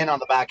put a fin on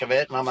the back of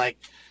it. And I'm like,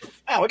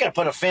 we got to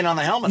put a fin on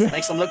the helmet. It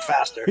makes them look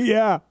faster.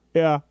 Yeah.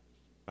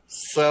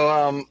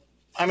 So,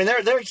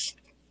 there's,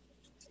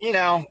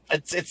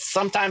 it's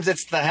sometimes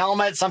it's the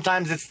helmet,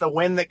 sometimes it's the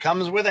wind that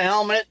comes with a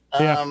helmet.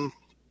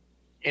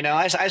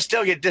 I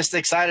still get just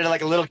excited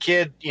like a little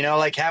kid,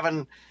 like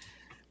having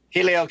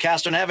Helio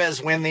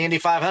Castroneves win the Indy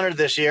 500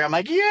 this year. I'm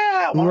like,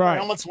 one of our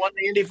helmets won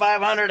the Indy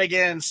 500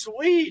 again.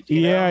 Sweet.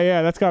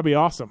 Yeah, that's got to be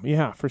awesome.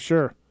 Yeah, for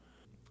sure.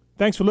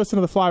 Thanks for listening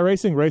to the Fly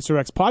Racing Racer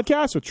X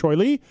podcast with Troy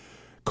Lee.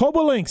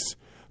 Kobo Links.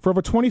 For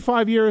over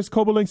 25 years,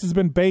 Kobo Links has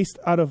been based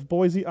out of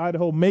Boise,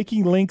 Idaho,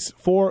 making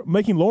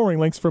lowering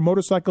links for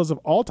motorcycles of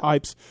all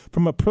types,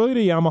 from Aprilia to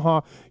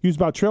Yamaha, used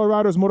by trail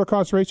riders,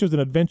 motocross racers, and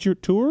adventure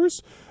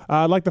tours.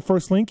 Like the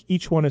first link,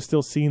 each one is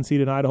still CNC'd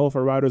in Idaho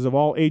for riders of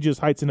all ages,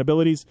 heights, and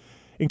abilities.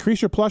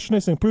 Increase your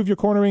plushness, improve your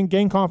cornering,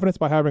 gain confidence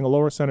by having a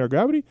lower center of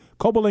gravity.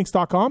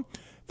 KoboLinks.com.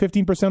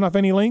 15% off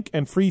any link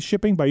and free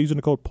shipping by using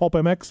the code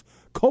PulpMX.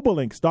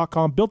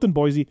 KoboLinks.com. Built in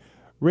Boise,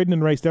 ridden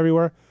and raced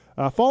everywhere.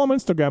 Follow them on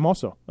Instagram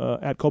also,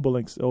 at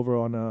KoboLinks over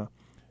on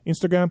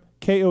Instagram,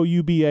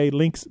 KOUBA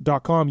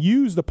links.com.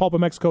 Use the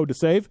PulpMX code to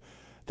save.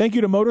 Thank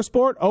you to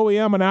Motorsport,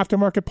 OEM and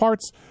Aftermarket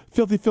Parts,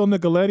 Filthy Phil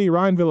Nicoletti,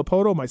 Ryan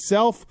Villapoto,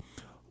 myself,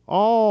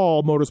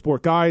 all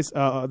Motorsport guys.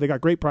 They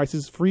got great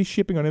prices, free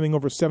shipping on anything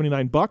over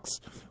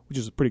 $79, which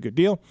is a pretty good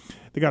deal.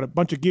 They got a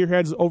bunch of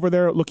gearheads over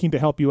there looking to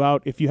help you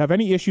out. If you have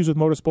any issues with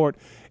Motorsport,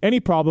 any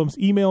problems,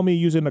 email me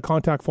using the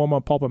contact form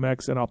on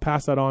PulpMX, and I'll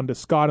pass that on to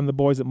Scott and the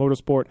boys at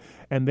Motorsport,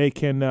 and they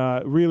can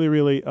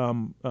really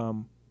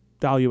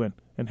dial you in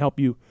and help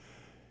you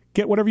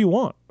get whatever you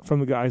want from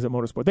the guys at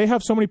Motorsport. They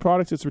have so many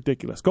products, it's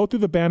ridiculous. Go through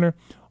the banner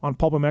on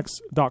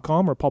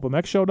pulpmx.com or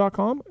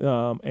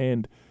pulpmxshow.com,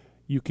 and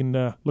you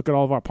can look at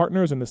all of our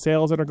partners and the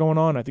sales that are going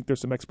on. I think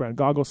there's some X-Brand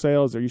goggle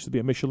sales. There used to be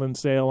a Michelin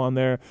sale on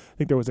there. I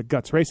think there was a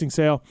Guts Racing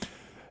sale.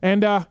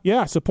 And,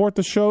 support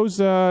the shows,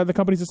 the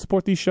companies that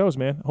support these shows,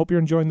 man. Hope you're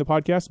enjoying the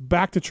podcast.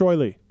 Back to Troy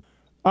Lee.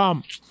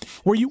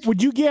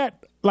 Would you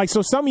get, like,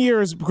 so some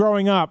years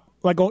growing up,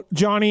 like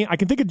Johnny, I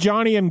can think of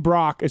Johnny and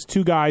Brock as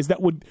two guys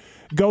that would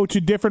go to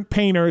different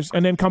painters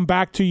and then come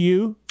back to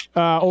you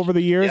over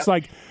the years. Yep.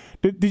 Like,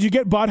 did you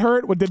get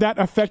butthurt? Did that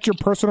affect your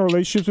personal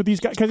relationships with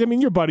these guys? Because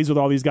you're buddies with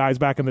all these guys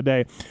back in the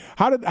day.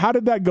 How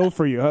did that go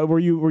for you? Were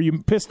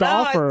you pissed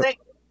off? Or?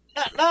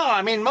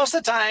 Most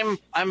of the time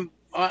I'm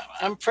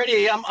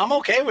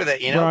okay with it,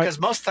 because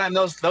most of the time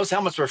those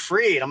helmets were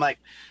free, and I'm like,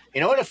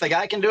 you know what? If the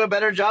guy can do a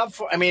better job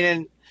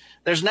and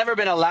there's never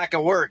been a lack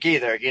of work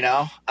either,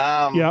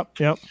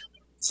 Yep.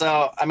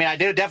 So I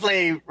do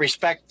definitely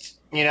respect.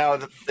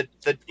 The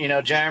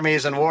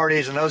Jeremys and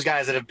Wardies and those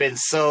guys that have been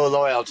so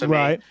loyal to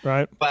me.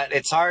 Right. But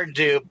it's hard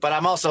but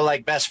I'm also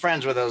like best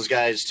friends with those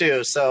guys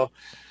too. So,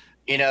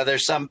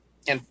 there's some,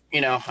 and,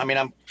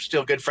 I'm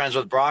still good friends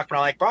with Brock, but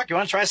I'm like, Brock, you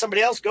want to try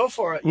somebody else? Go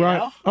for it. You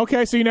know?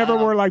 Okay. So you never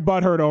were like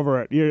butthurt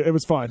over it. It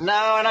was fun.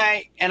 No.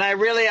 And I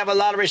really have a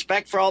lot of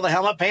respect for all the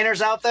helmet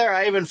painters out there.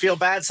 I even feel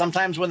bad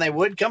sometimes when they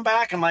would come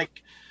back. I'm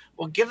like,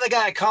 well, give the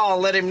guy a call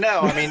and let him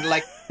know.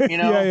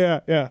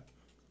 Yeah.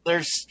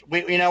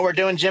 We're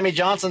doing Jimmy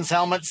Johnson's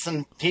helmets,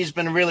 and he's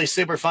been really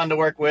super fun to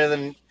work with.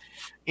 And,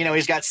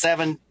 he's got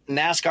 7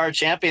 NASCAR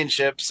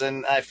championships,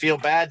 and I feel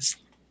bad.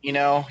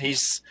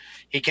 He's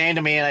he came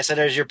to me and I said,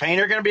 "Is your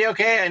painter going to be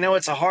okay? I know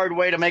it's a hard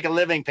way to make a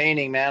living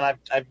painting, man.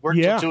 I've worked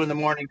till 2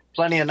 a.m,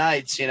 plenty of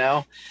nights,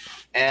 and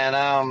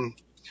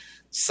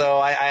so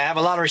I have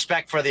a lot of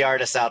respect for the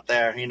artists out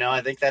there.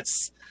 I think I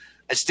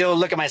still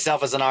look at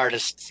myself as an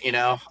artist, and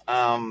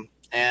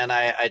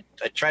I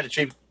try to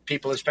treat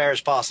people as fair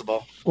as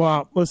possible."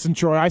 Well, listen,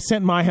 Troy, I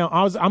sent my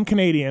helmet. I'm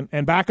Canadian,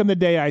 and back in the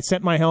day, I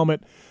sent my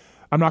helmet.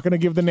 I'm not going to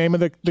give the name of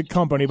the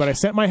company, but I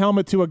sent my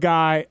helmet to a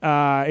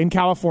guy in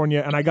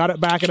California, and I got it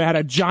back, and it had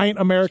a giant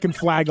American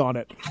flag on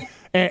it.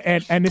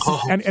 And this is,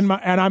 and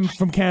I'm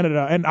from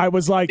Canada, and I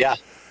was like,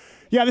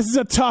 yeah, this is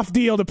a tough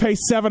deal to pay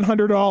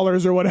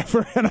 $700 or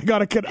whatever, and I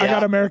got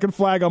an American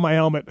flag on my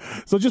helmet.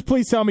 So just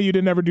please tell me you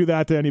didn't ever do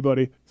that to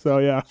anybody. So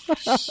yeah.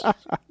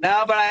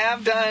 No, but I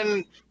have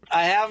done.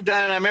 I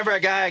remember a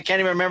guy, I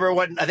can't even remember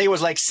what, I think it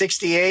was like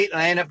 68,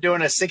 and I ended up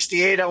doing a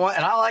 68 on one,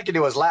 and all I could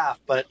do was laugh,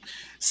 but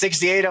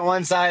 68 on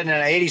one side and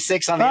an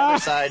 86 on the other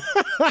side.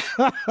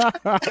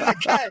 The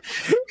guy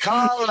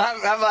called, and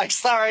I'm like,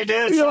 "Sorry,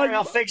 dude. Sorry,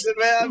 I'll fix it,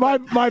 man."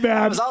 My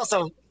bad. I was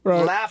also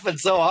laughing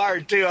so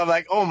hard, too. I'm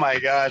like, "Oh, my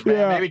God,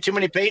 man. Maybe too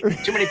many paint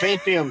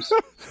fumes."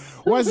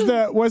 Was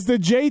the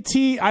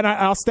JT, and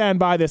I'll stand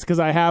by this because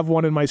I have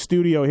one in my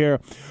studio here.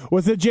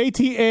 Was the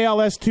JT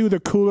ALS2 the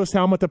coolest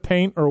helmet to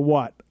paint or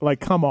what? Like,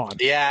 come on.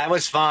 Yeah, it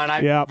was fun. I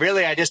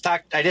just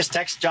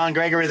texted John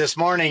Gregory this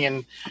morning,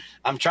 and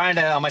I'm trying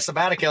to, on my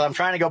sabbatical, I'm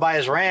trying to go by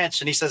his ranch,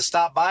 and he says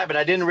stop by, but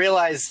I didn't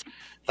realize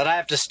that I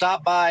have to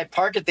stop by,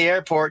 park at the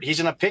airport. He's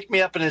going to pick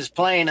me up in his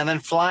plane and then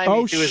fly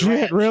me to his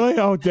ranch. Really?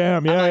 Oh,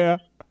 damn. Yeah.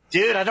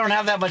 Dude, I don't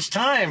have that much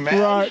time,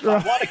 man. Right. I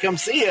want to come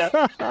see you.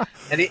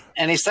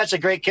 and he's such a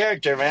great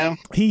character, man.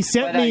 He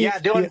sent me.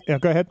 Doing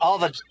go ahead.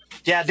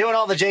 Doing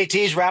all the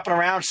JTs, wrapping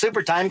around,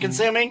 super time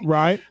consuming.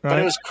 Right. But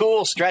it was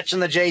cool stretching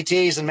the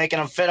JTs and making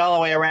them fit all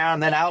the way around,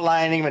 and then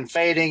outlining them and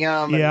fading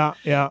them.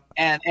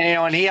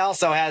 And he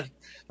also had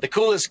the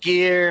coolest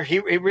gear. He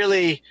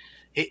really,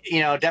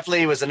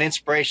 definitely was an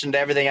inspiration to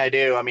everything I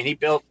do. I mean, he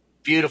built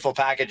beautiful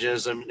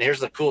packages, and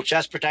here's the cool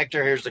chest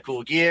protector, here's the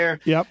cool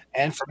gear.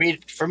 And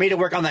for me to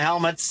work on the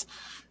helmets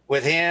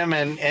with him,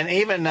 and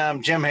even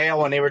Jim Hale,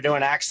 when they were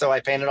doing Axo,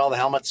 I painted all the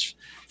helmets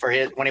for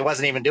his when he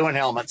wasn't even doing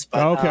helmets,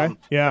 but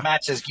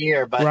match his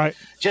gear. But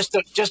just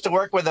to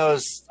work with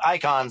those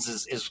icons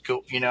is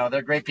cool.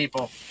 They're great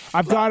people.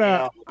 I've got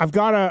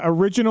a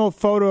original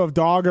photo of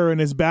Dogger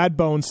and his Bad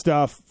Bone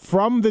stuff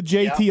from the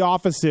JT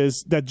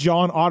offices that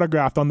John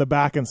autographed on the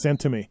back and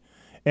sent to me.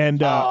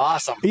 And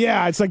awesome.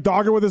 Yeah, it's like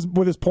Dogger with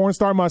his porn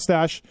star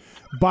mustache,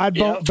 Bad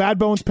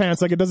Bones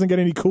pants. Like, it doesn't get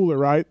any cooler,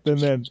 right?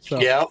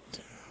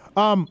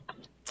 How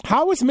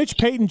has Mitch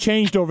Payton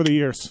changed over the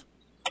years?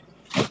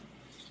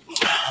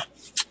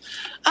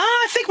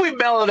 I think we've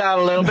mellowed out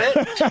a little bit.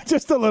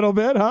 Just a little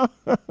bit, huh?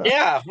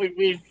 Yeah,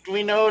 we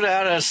know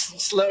how to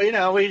slow.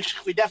 We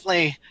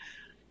definitely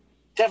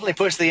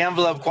pushed the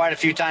envelope quite a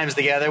few times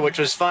together, which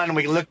was fun.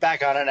 We can look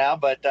back on it now,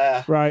 but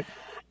there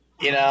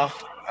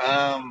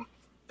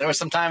were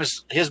some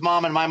times his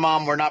mom and my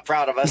mom were not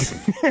proud of us.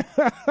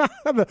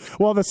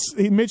 Well,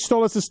 Mitch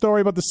told us the story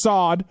about the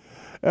sod.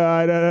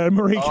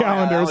 Marie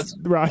Callender's.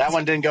 That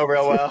one didn't go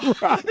real well.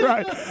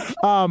 Right.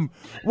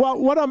 Well,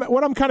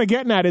 what I'm kind of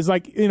getting at is,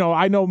 like,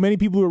 I know many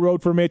people who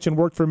rode for Mitch and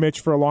worked for Mitch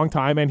for a long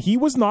time, and he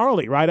was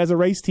gnarly, right, as a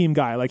race team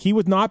guy. Like, he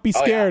would not be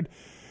scared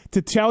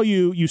to tell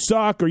you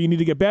suck or you need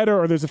to get better,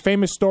 or there's a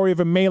famous story of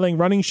him mailing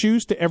running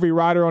shoes to every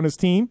rider on his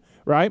team,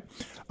 right?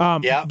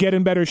 Get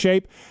in better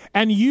shape.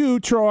 And you,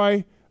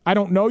 Troy, I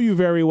don't know you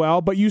very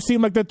well, but you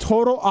seem like the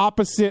total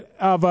opposite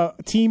of a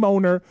team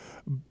owner,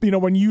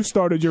 when you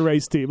started your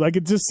race team. Like,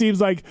 it just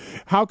seems like,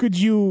 how could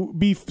you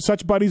be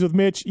such buddies with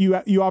Mitch?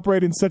 You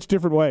operate in such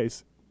different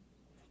ways.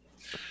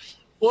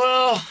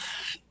 Well,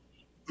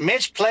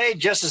 Mitch played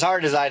just as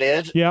hard as I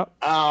did. Yeah.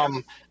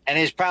 And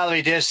he's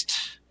probably just,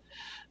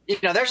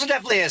 there's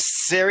definitely a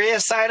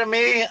serious side of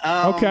me.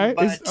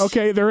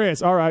 Okay, there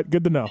is. All right,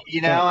 good to know.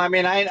 I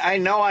mean, I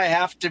know I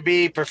have to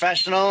be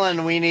professional,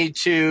 and we need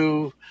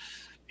to,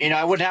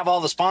 I wouldn't have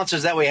all the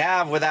sponsors that we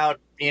have without,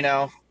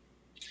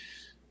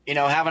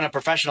 having a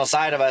professional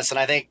side of us. And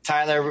I think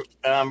Tyler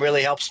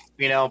really helps,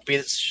 be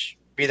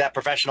that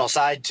professional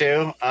side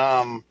too.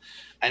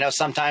 I know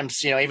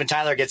sometimes, even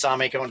Tyler gets on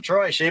me going,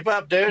 "Troy, shape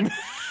up, dude.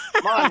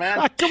 Come on,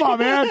 man. Come on,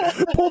 man.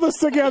 Pull this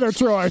together,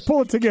 Troy.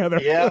 Pull it together."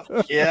 Yeah.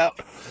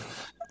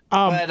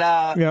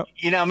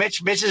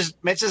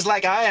 Mitch is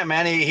like I am,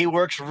 man. He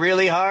works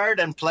really hard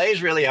and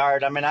plays really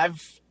hard. I mean, I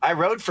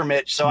rode for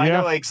Mitch, so I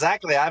know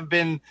exactly. I've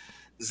been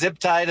zip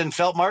tied and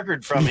felt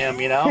markered from him,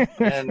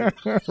 and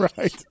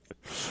right.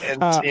 And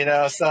Bro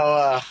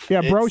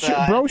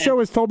Show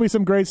has told me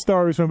some great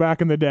stories from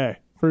back in the day,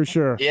 for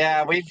sure.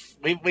 Yeah, we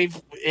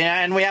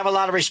have a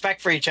lot of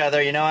respect for each other.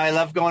 I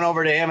love going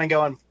over to him and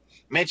going,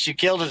 "Mitch, you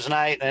killed it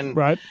tonight." And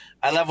I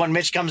love when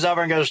Mitch comes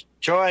over and goes,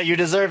 "Troy, you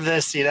deserve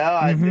this."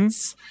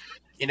 It's,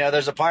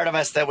 there's a part of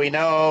us that we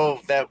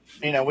know that,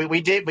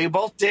 we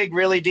both dig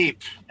really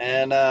deep,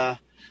 and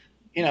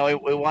we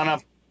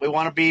want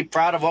to be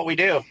proud of what we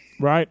do.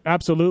 Right,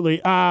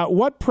 absolutely.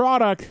 What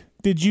product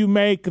did you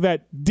make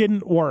that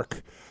didn't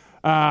work?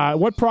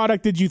 What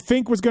product did you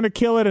think was going to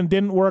kill it and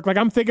didn't work? Like,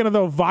 I'm thinking of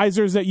the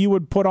visors that you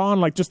would put on,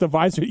 like just a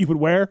visor you would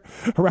wear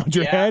around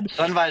your head.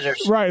 Sun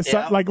visors. Right.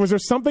 Yeah. So, like, was there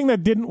something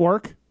that didn't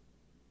work?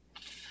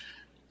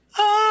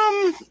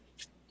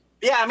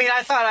 Yeah, I mean,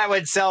 I thought I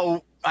would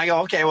sell. I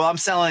go, okay, well, I'm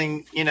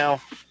selling,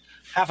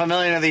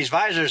 500,000 of these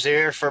visors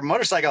here for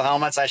motorcycle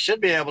helmets. I should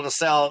be able to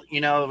sell,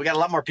 we got a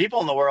lot more people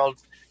in the world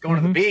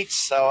going to the beach.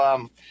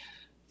 So,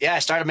 I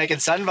started making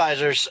sun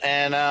visors,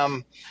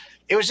 and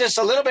it was just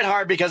a little bit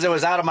hard because it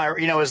was out of my,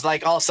 it was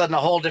like all of a sudden a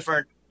whole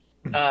different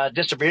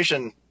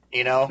distribution,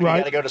 you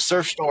got to go to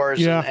surf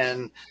stores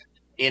and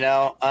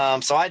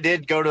so I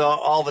did go to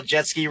all the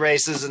jet ski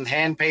races and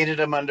hand painted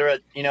them under a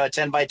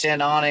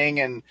 10x10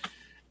 awning,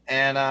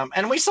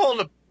 and we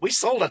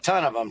sold a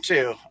ton of them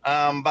too.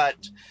 But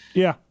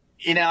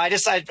I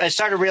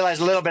started to realize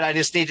a little bit.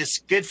 It's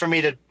good for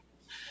me to,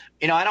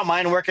 I don't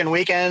mind working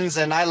weekends,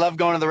 and I love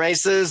going to the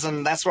races,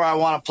 and that's where I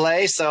want to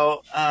play.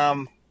 So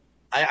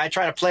I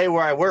try to play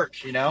where I work,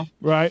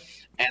 Right.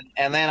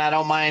 And then I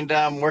don't mind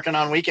working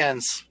on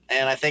weekends.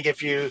 And I think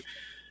if you,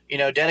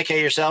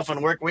 dedicate yourself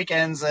and work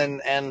weekends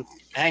and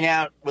hang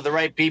out with the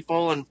right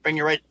people and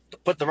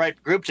put the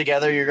right group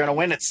together, you're going to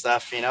win at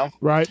stuff,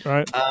 Right.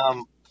 I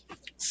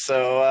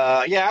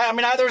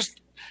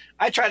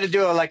tried to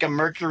do a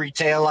Mercury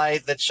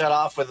taillight that shut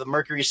off with a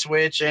Mercury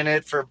switch in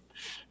it for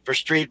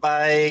street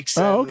bikes.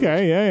 Oh,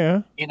 okay.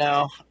 Yeah.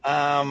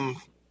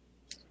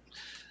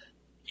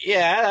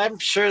 I'm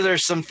sure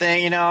there's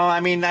something,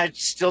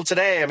 still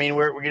today,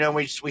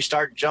 we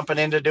start jumping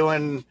into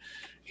doing,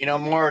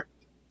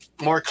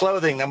 more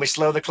clothing. Then we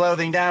slow the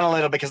clothing down a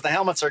little because the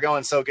helmets are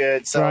going so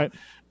good. So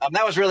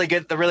that was really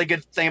good. The really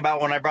good thing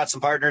about when I brought some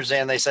partners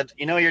in, they said,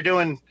 you're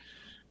doing,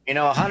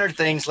 100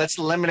 things. Let's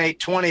eliminate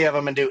 20 of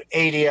them and do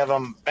 80 of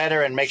them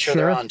better and make sure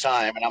they're on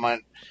time. And I'm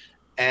on,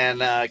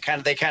 and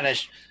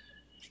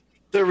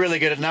they're really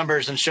good at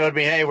numbers and showed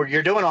me, hey,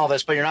 you're doing all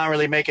this, but you're not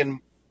really making,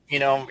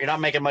 you're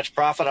not making much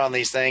profit on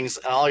these things.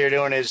 All you're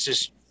doing is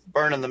just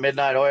burning the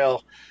midnight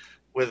oil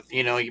with,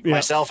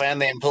 myself and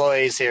the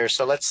employees here.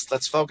 So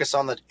let's focus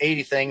on the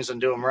 80 things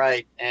and do them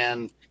right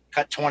and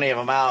cut 20 of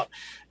them out.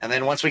 And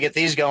then once we get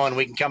these going,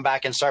 we can come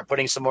back and start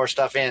putting some more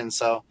stuff in.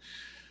 So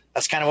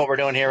that's kind of what we're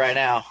doing here right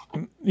now.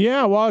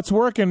 Yeah, well, it's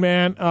working,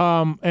 man.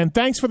 And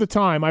thanks for the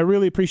time. I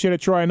really appreciate it,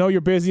 Troy. I know you're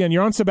busy and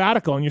you're on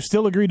sabbatical and you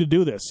still agreed to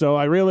do this. So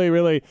I really,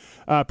 really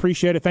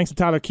appreciate it. Thanks to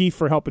Tyler Keefe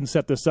for helping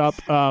set this up.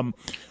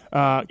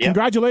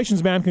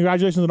 Congratulations, man.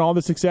 Congratulations on all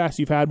the success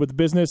you've had with the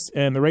business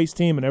and the race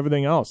team and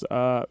everything else.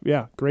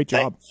 Great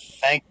job.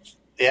 Thank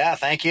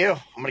you. I'm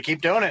going to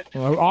keep doing it.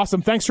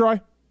 Awesome. Thanks,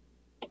 Troy.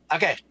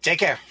 Okay, take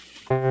care.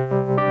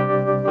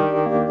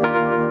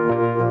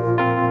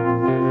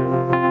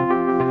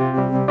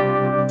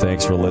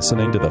 Thanks for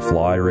listening to the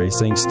Fly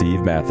Racing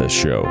Steve Matthes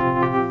Show.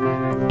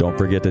 Don't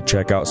forget to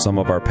check out some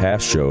of our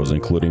past shows,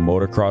 including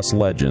motocross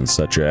legends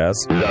such as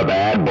the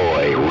bad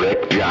boy,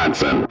 Rick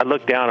Johnson. I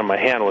looked down and my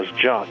hand was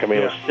junk. It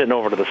was sitting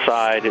over to the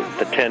side.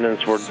 The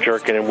tendons were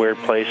jerking in weird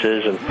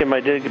places. And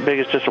my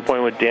biggest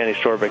disappointment with Danny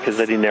Storbeck because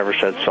that he never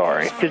said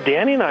sorry. Because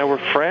Danny and I were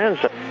friends,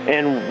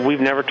 and we've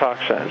never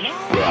talked since.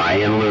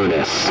 Brian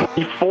Lunas.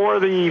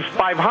 Before the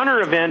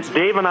 500 event,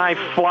 Dave and I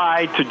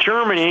fly to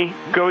Germany,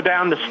 go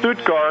down to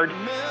Stuttgart.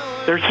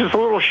 There's this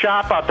little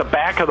shop out the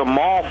back of the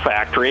mall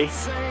factory.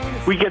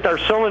 We get our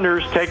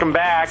cylinders, take them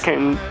back,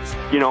 and,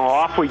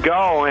 off we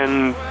go.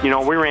 And,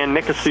 we ran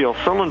Nicosil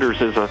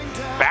cylinders as a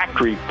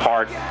factory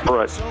part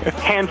for a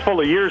handful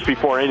of years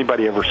before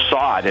anybody ever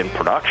saw it in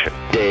production.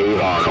 Dave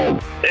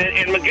Arnold.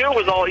 And McGill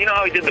was all,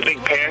 how he did the big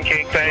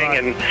pancake thing,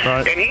 and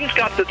he's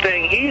got the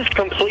thing, he's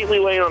completely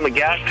laying on the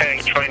gas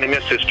tank trying to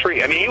miss his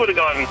tree. He would have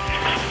gone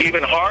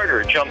even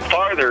harder, jumped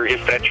farther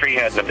if that tree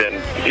hadn't have been,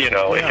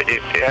 if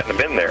it hadn't have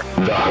been there.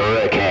 The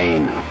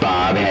Hurricane,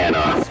 Bob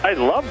Hanna. I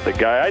love the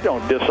guy.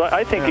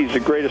 I think he's the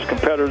greatest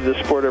competitor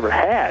this sport ever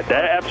had.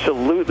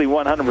 Absolutely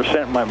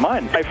 100% in my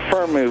mind. I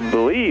firmly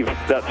believe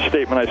that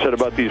statement I said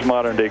about these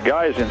modern-day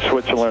guys in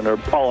Switzerland or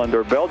Holland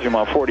or Belgium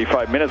on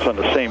 45 minutes on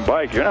the same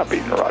bike. You're not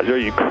beating Roger. Are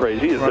you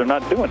crazy? They're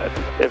not doing it.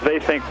 If they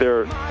think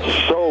they're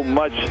so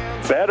much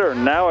better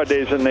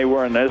nowadays than they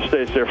were in those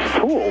days, they're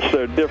fools.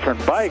 They're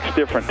different bikes,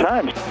 different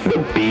times. The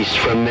Beast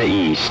from the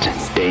East,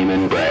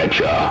 Damon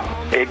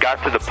Bradshaw. It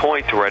got to the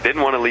point to where I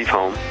didn't want to leave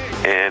home.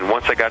 And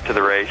once I got to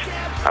the race,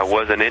 I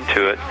wasn't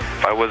into it.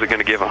 If I wasn't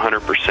going to give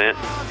 100%,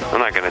 I'm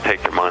not going to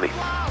take their money.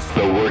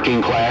 The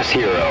working class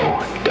hero,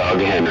 Doug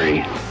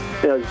Henry.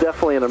 It was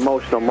definitely an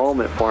emotional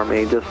moment for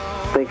me, just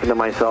thinking to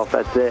myself,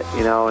 that's it,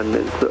 and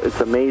it's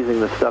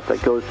amazing the stuff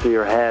that goes through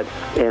your head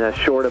in a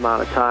short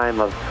amount of time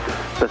of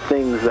the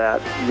things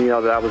that,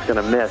 that I was going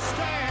to miss.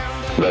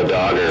 The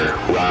Dogger,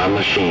 Ron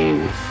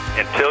Lachine.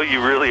 Until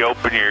you really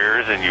open your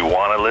ears and you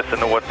want to listen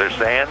to what they're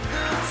saying,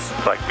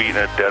 it's like beating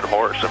a dead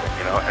horse.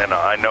 And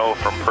I know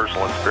from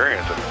personal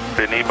experience,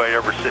 did anybody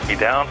ever sit me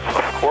down?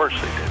 Of course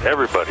they did.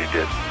 Everybody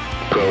did.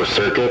 Pro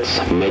Circuits,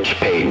 Mitch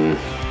Payton.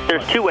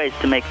 There's two ways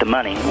to make the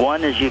money.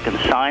 One is you can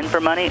sign for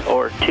money,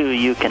 or two,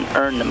 you can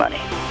earn the money.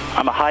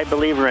 I'm a high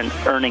believer in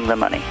earning the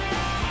money.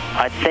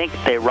 I think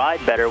they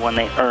ride better when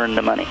they earn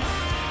the money.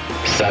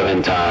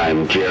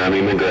 7-time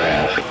Jeremy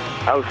McGrath.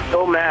 I was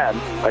so mad,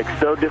 like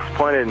so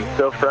disappointed and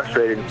so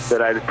frustrated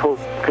that I pulled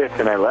picked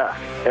and I left.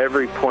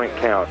 Every point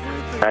counts.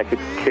 I could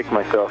kick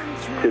myself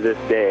to this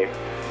day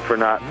for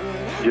not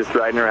just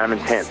riding around in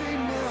tents.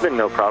 It's been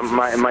no problem.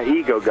 My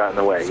ego got in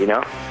the way, you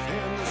know?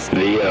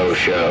 The O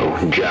Show,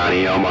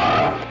 Johnny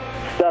O'Mara.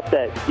 Stuff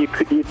that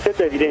you'd sit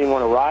there, you didn't even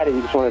want to ride it,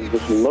 you just wanted to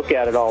just look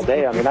at it all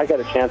day. I mean, I got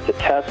a chance to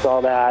test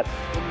all that.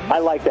 I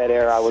like that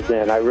era I was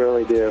in, I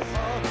really do.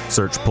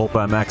 Search Pulp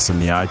MX in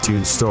the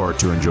iTunes store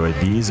to enjoy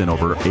these and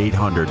over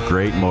 800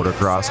 great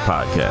motocross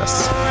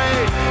podcasts.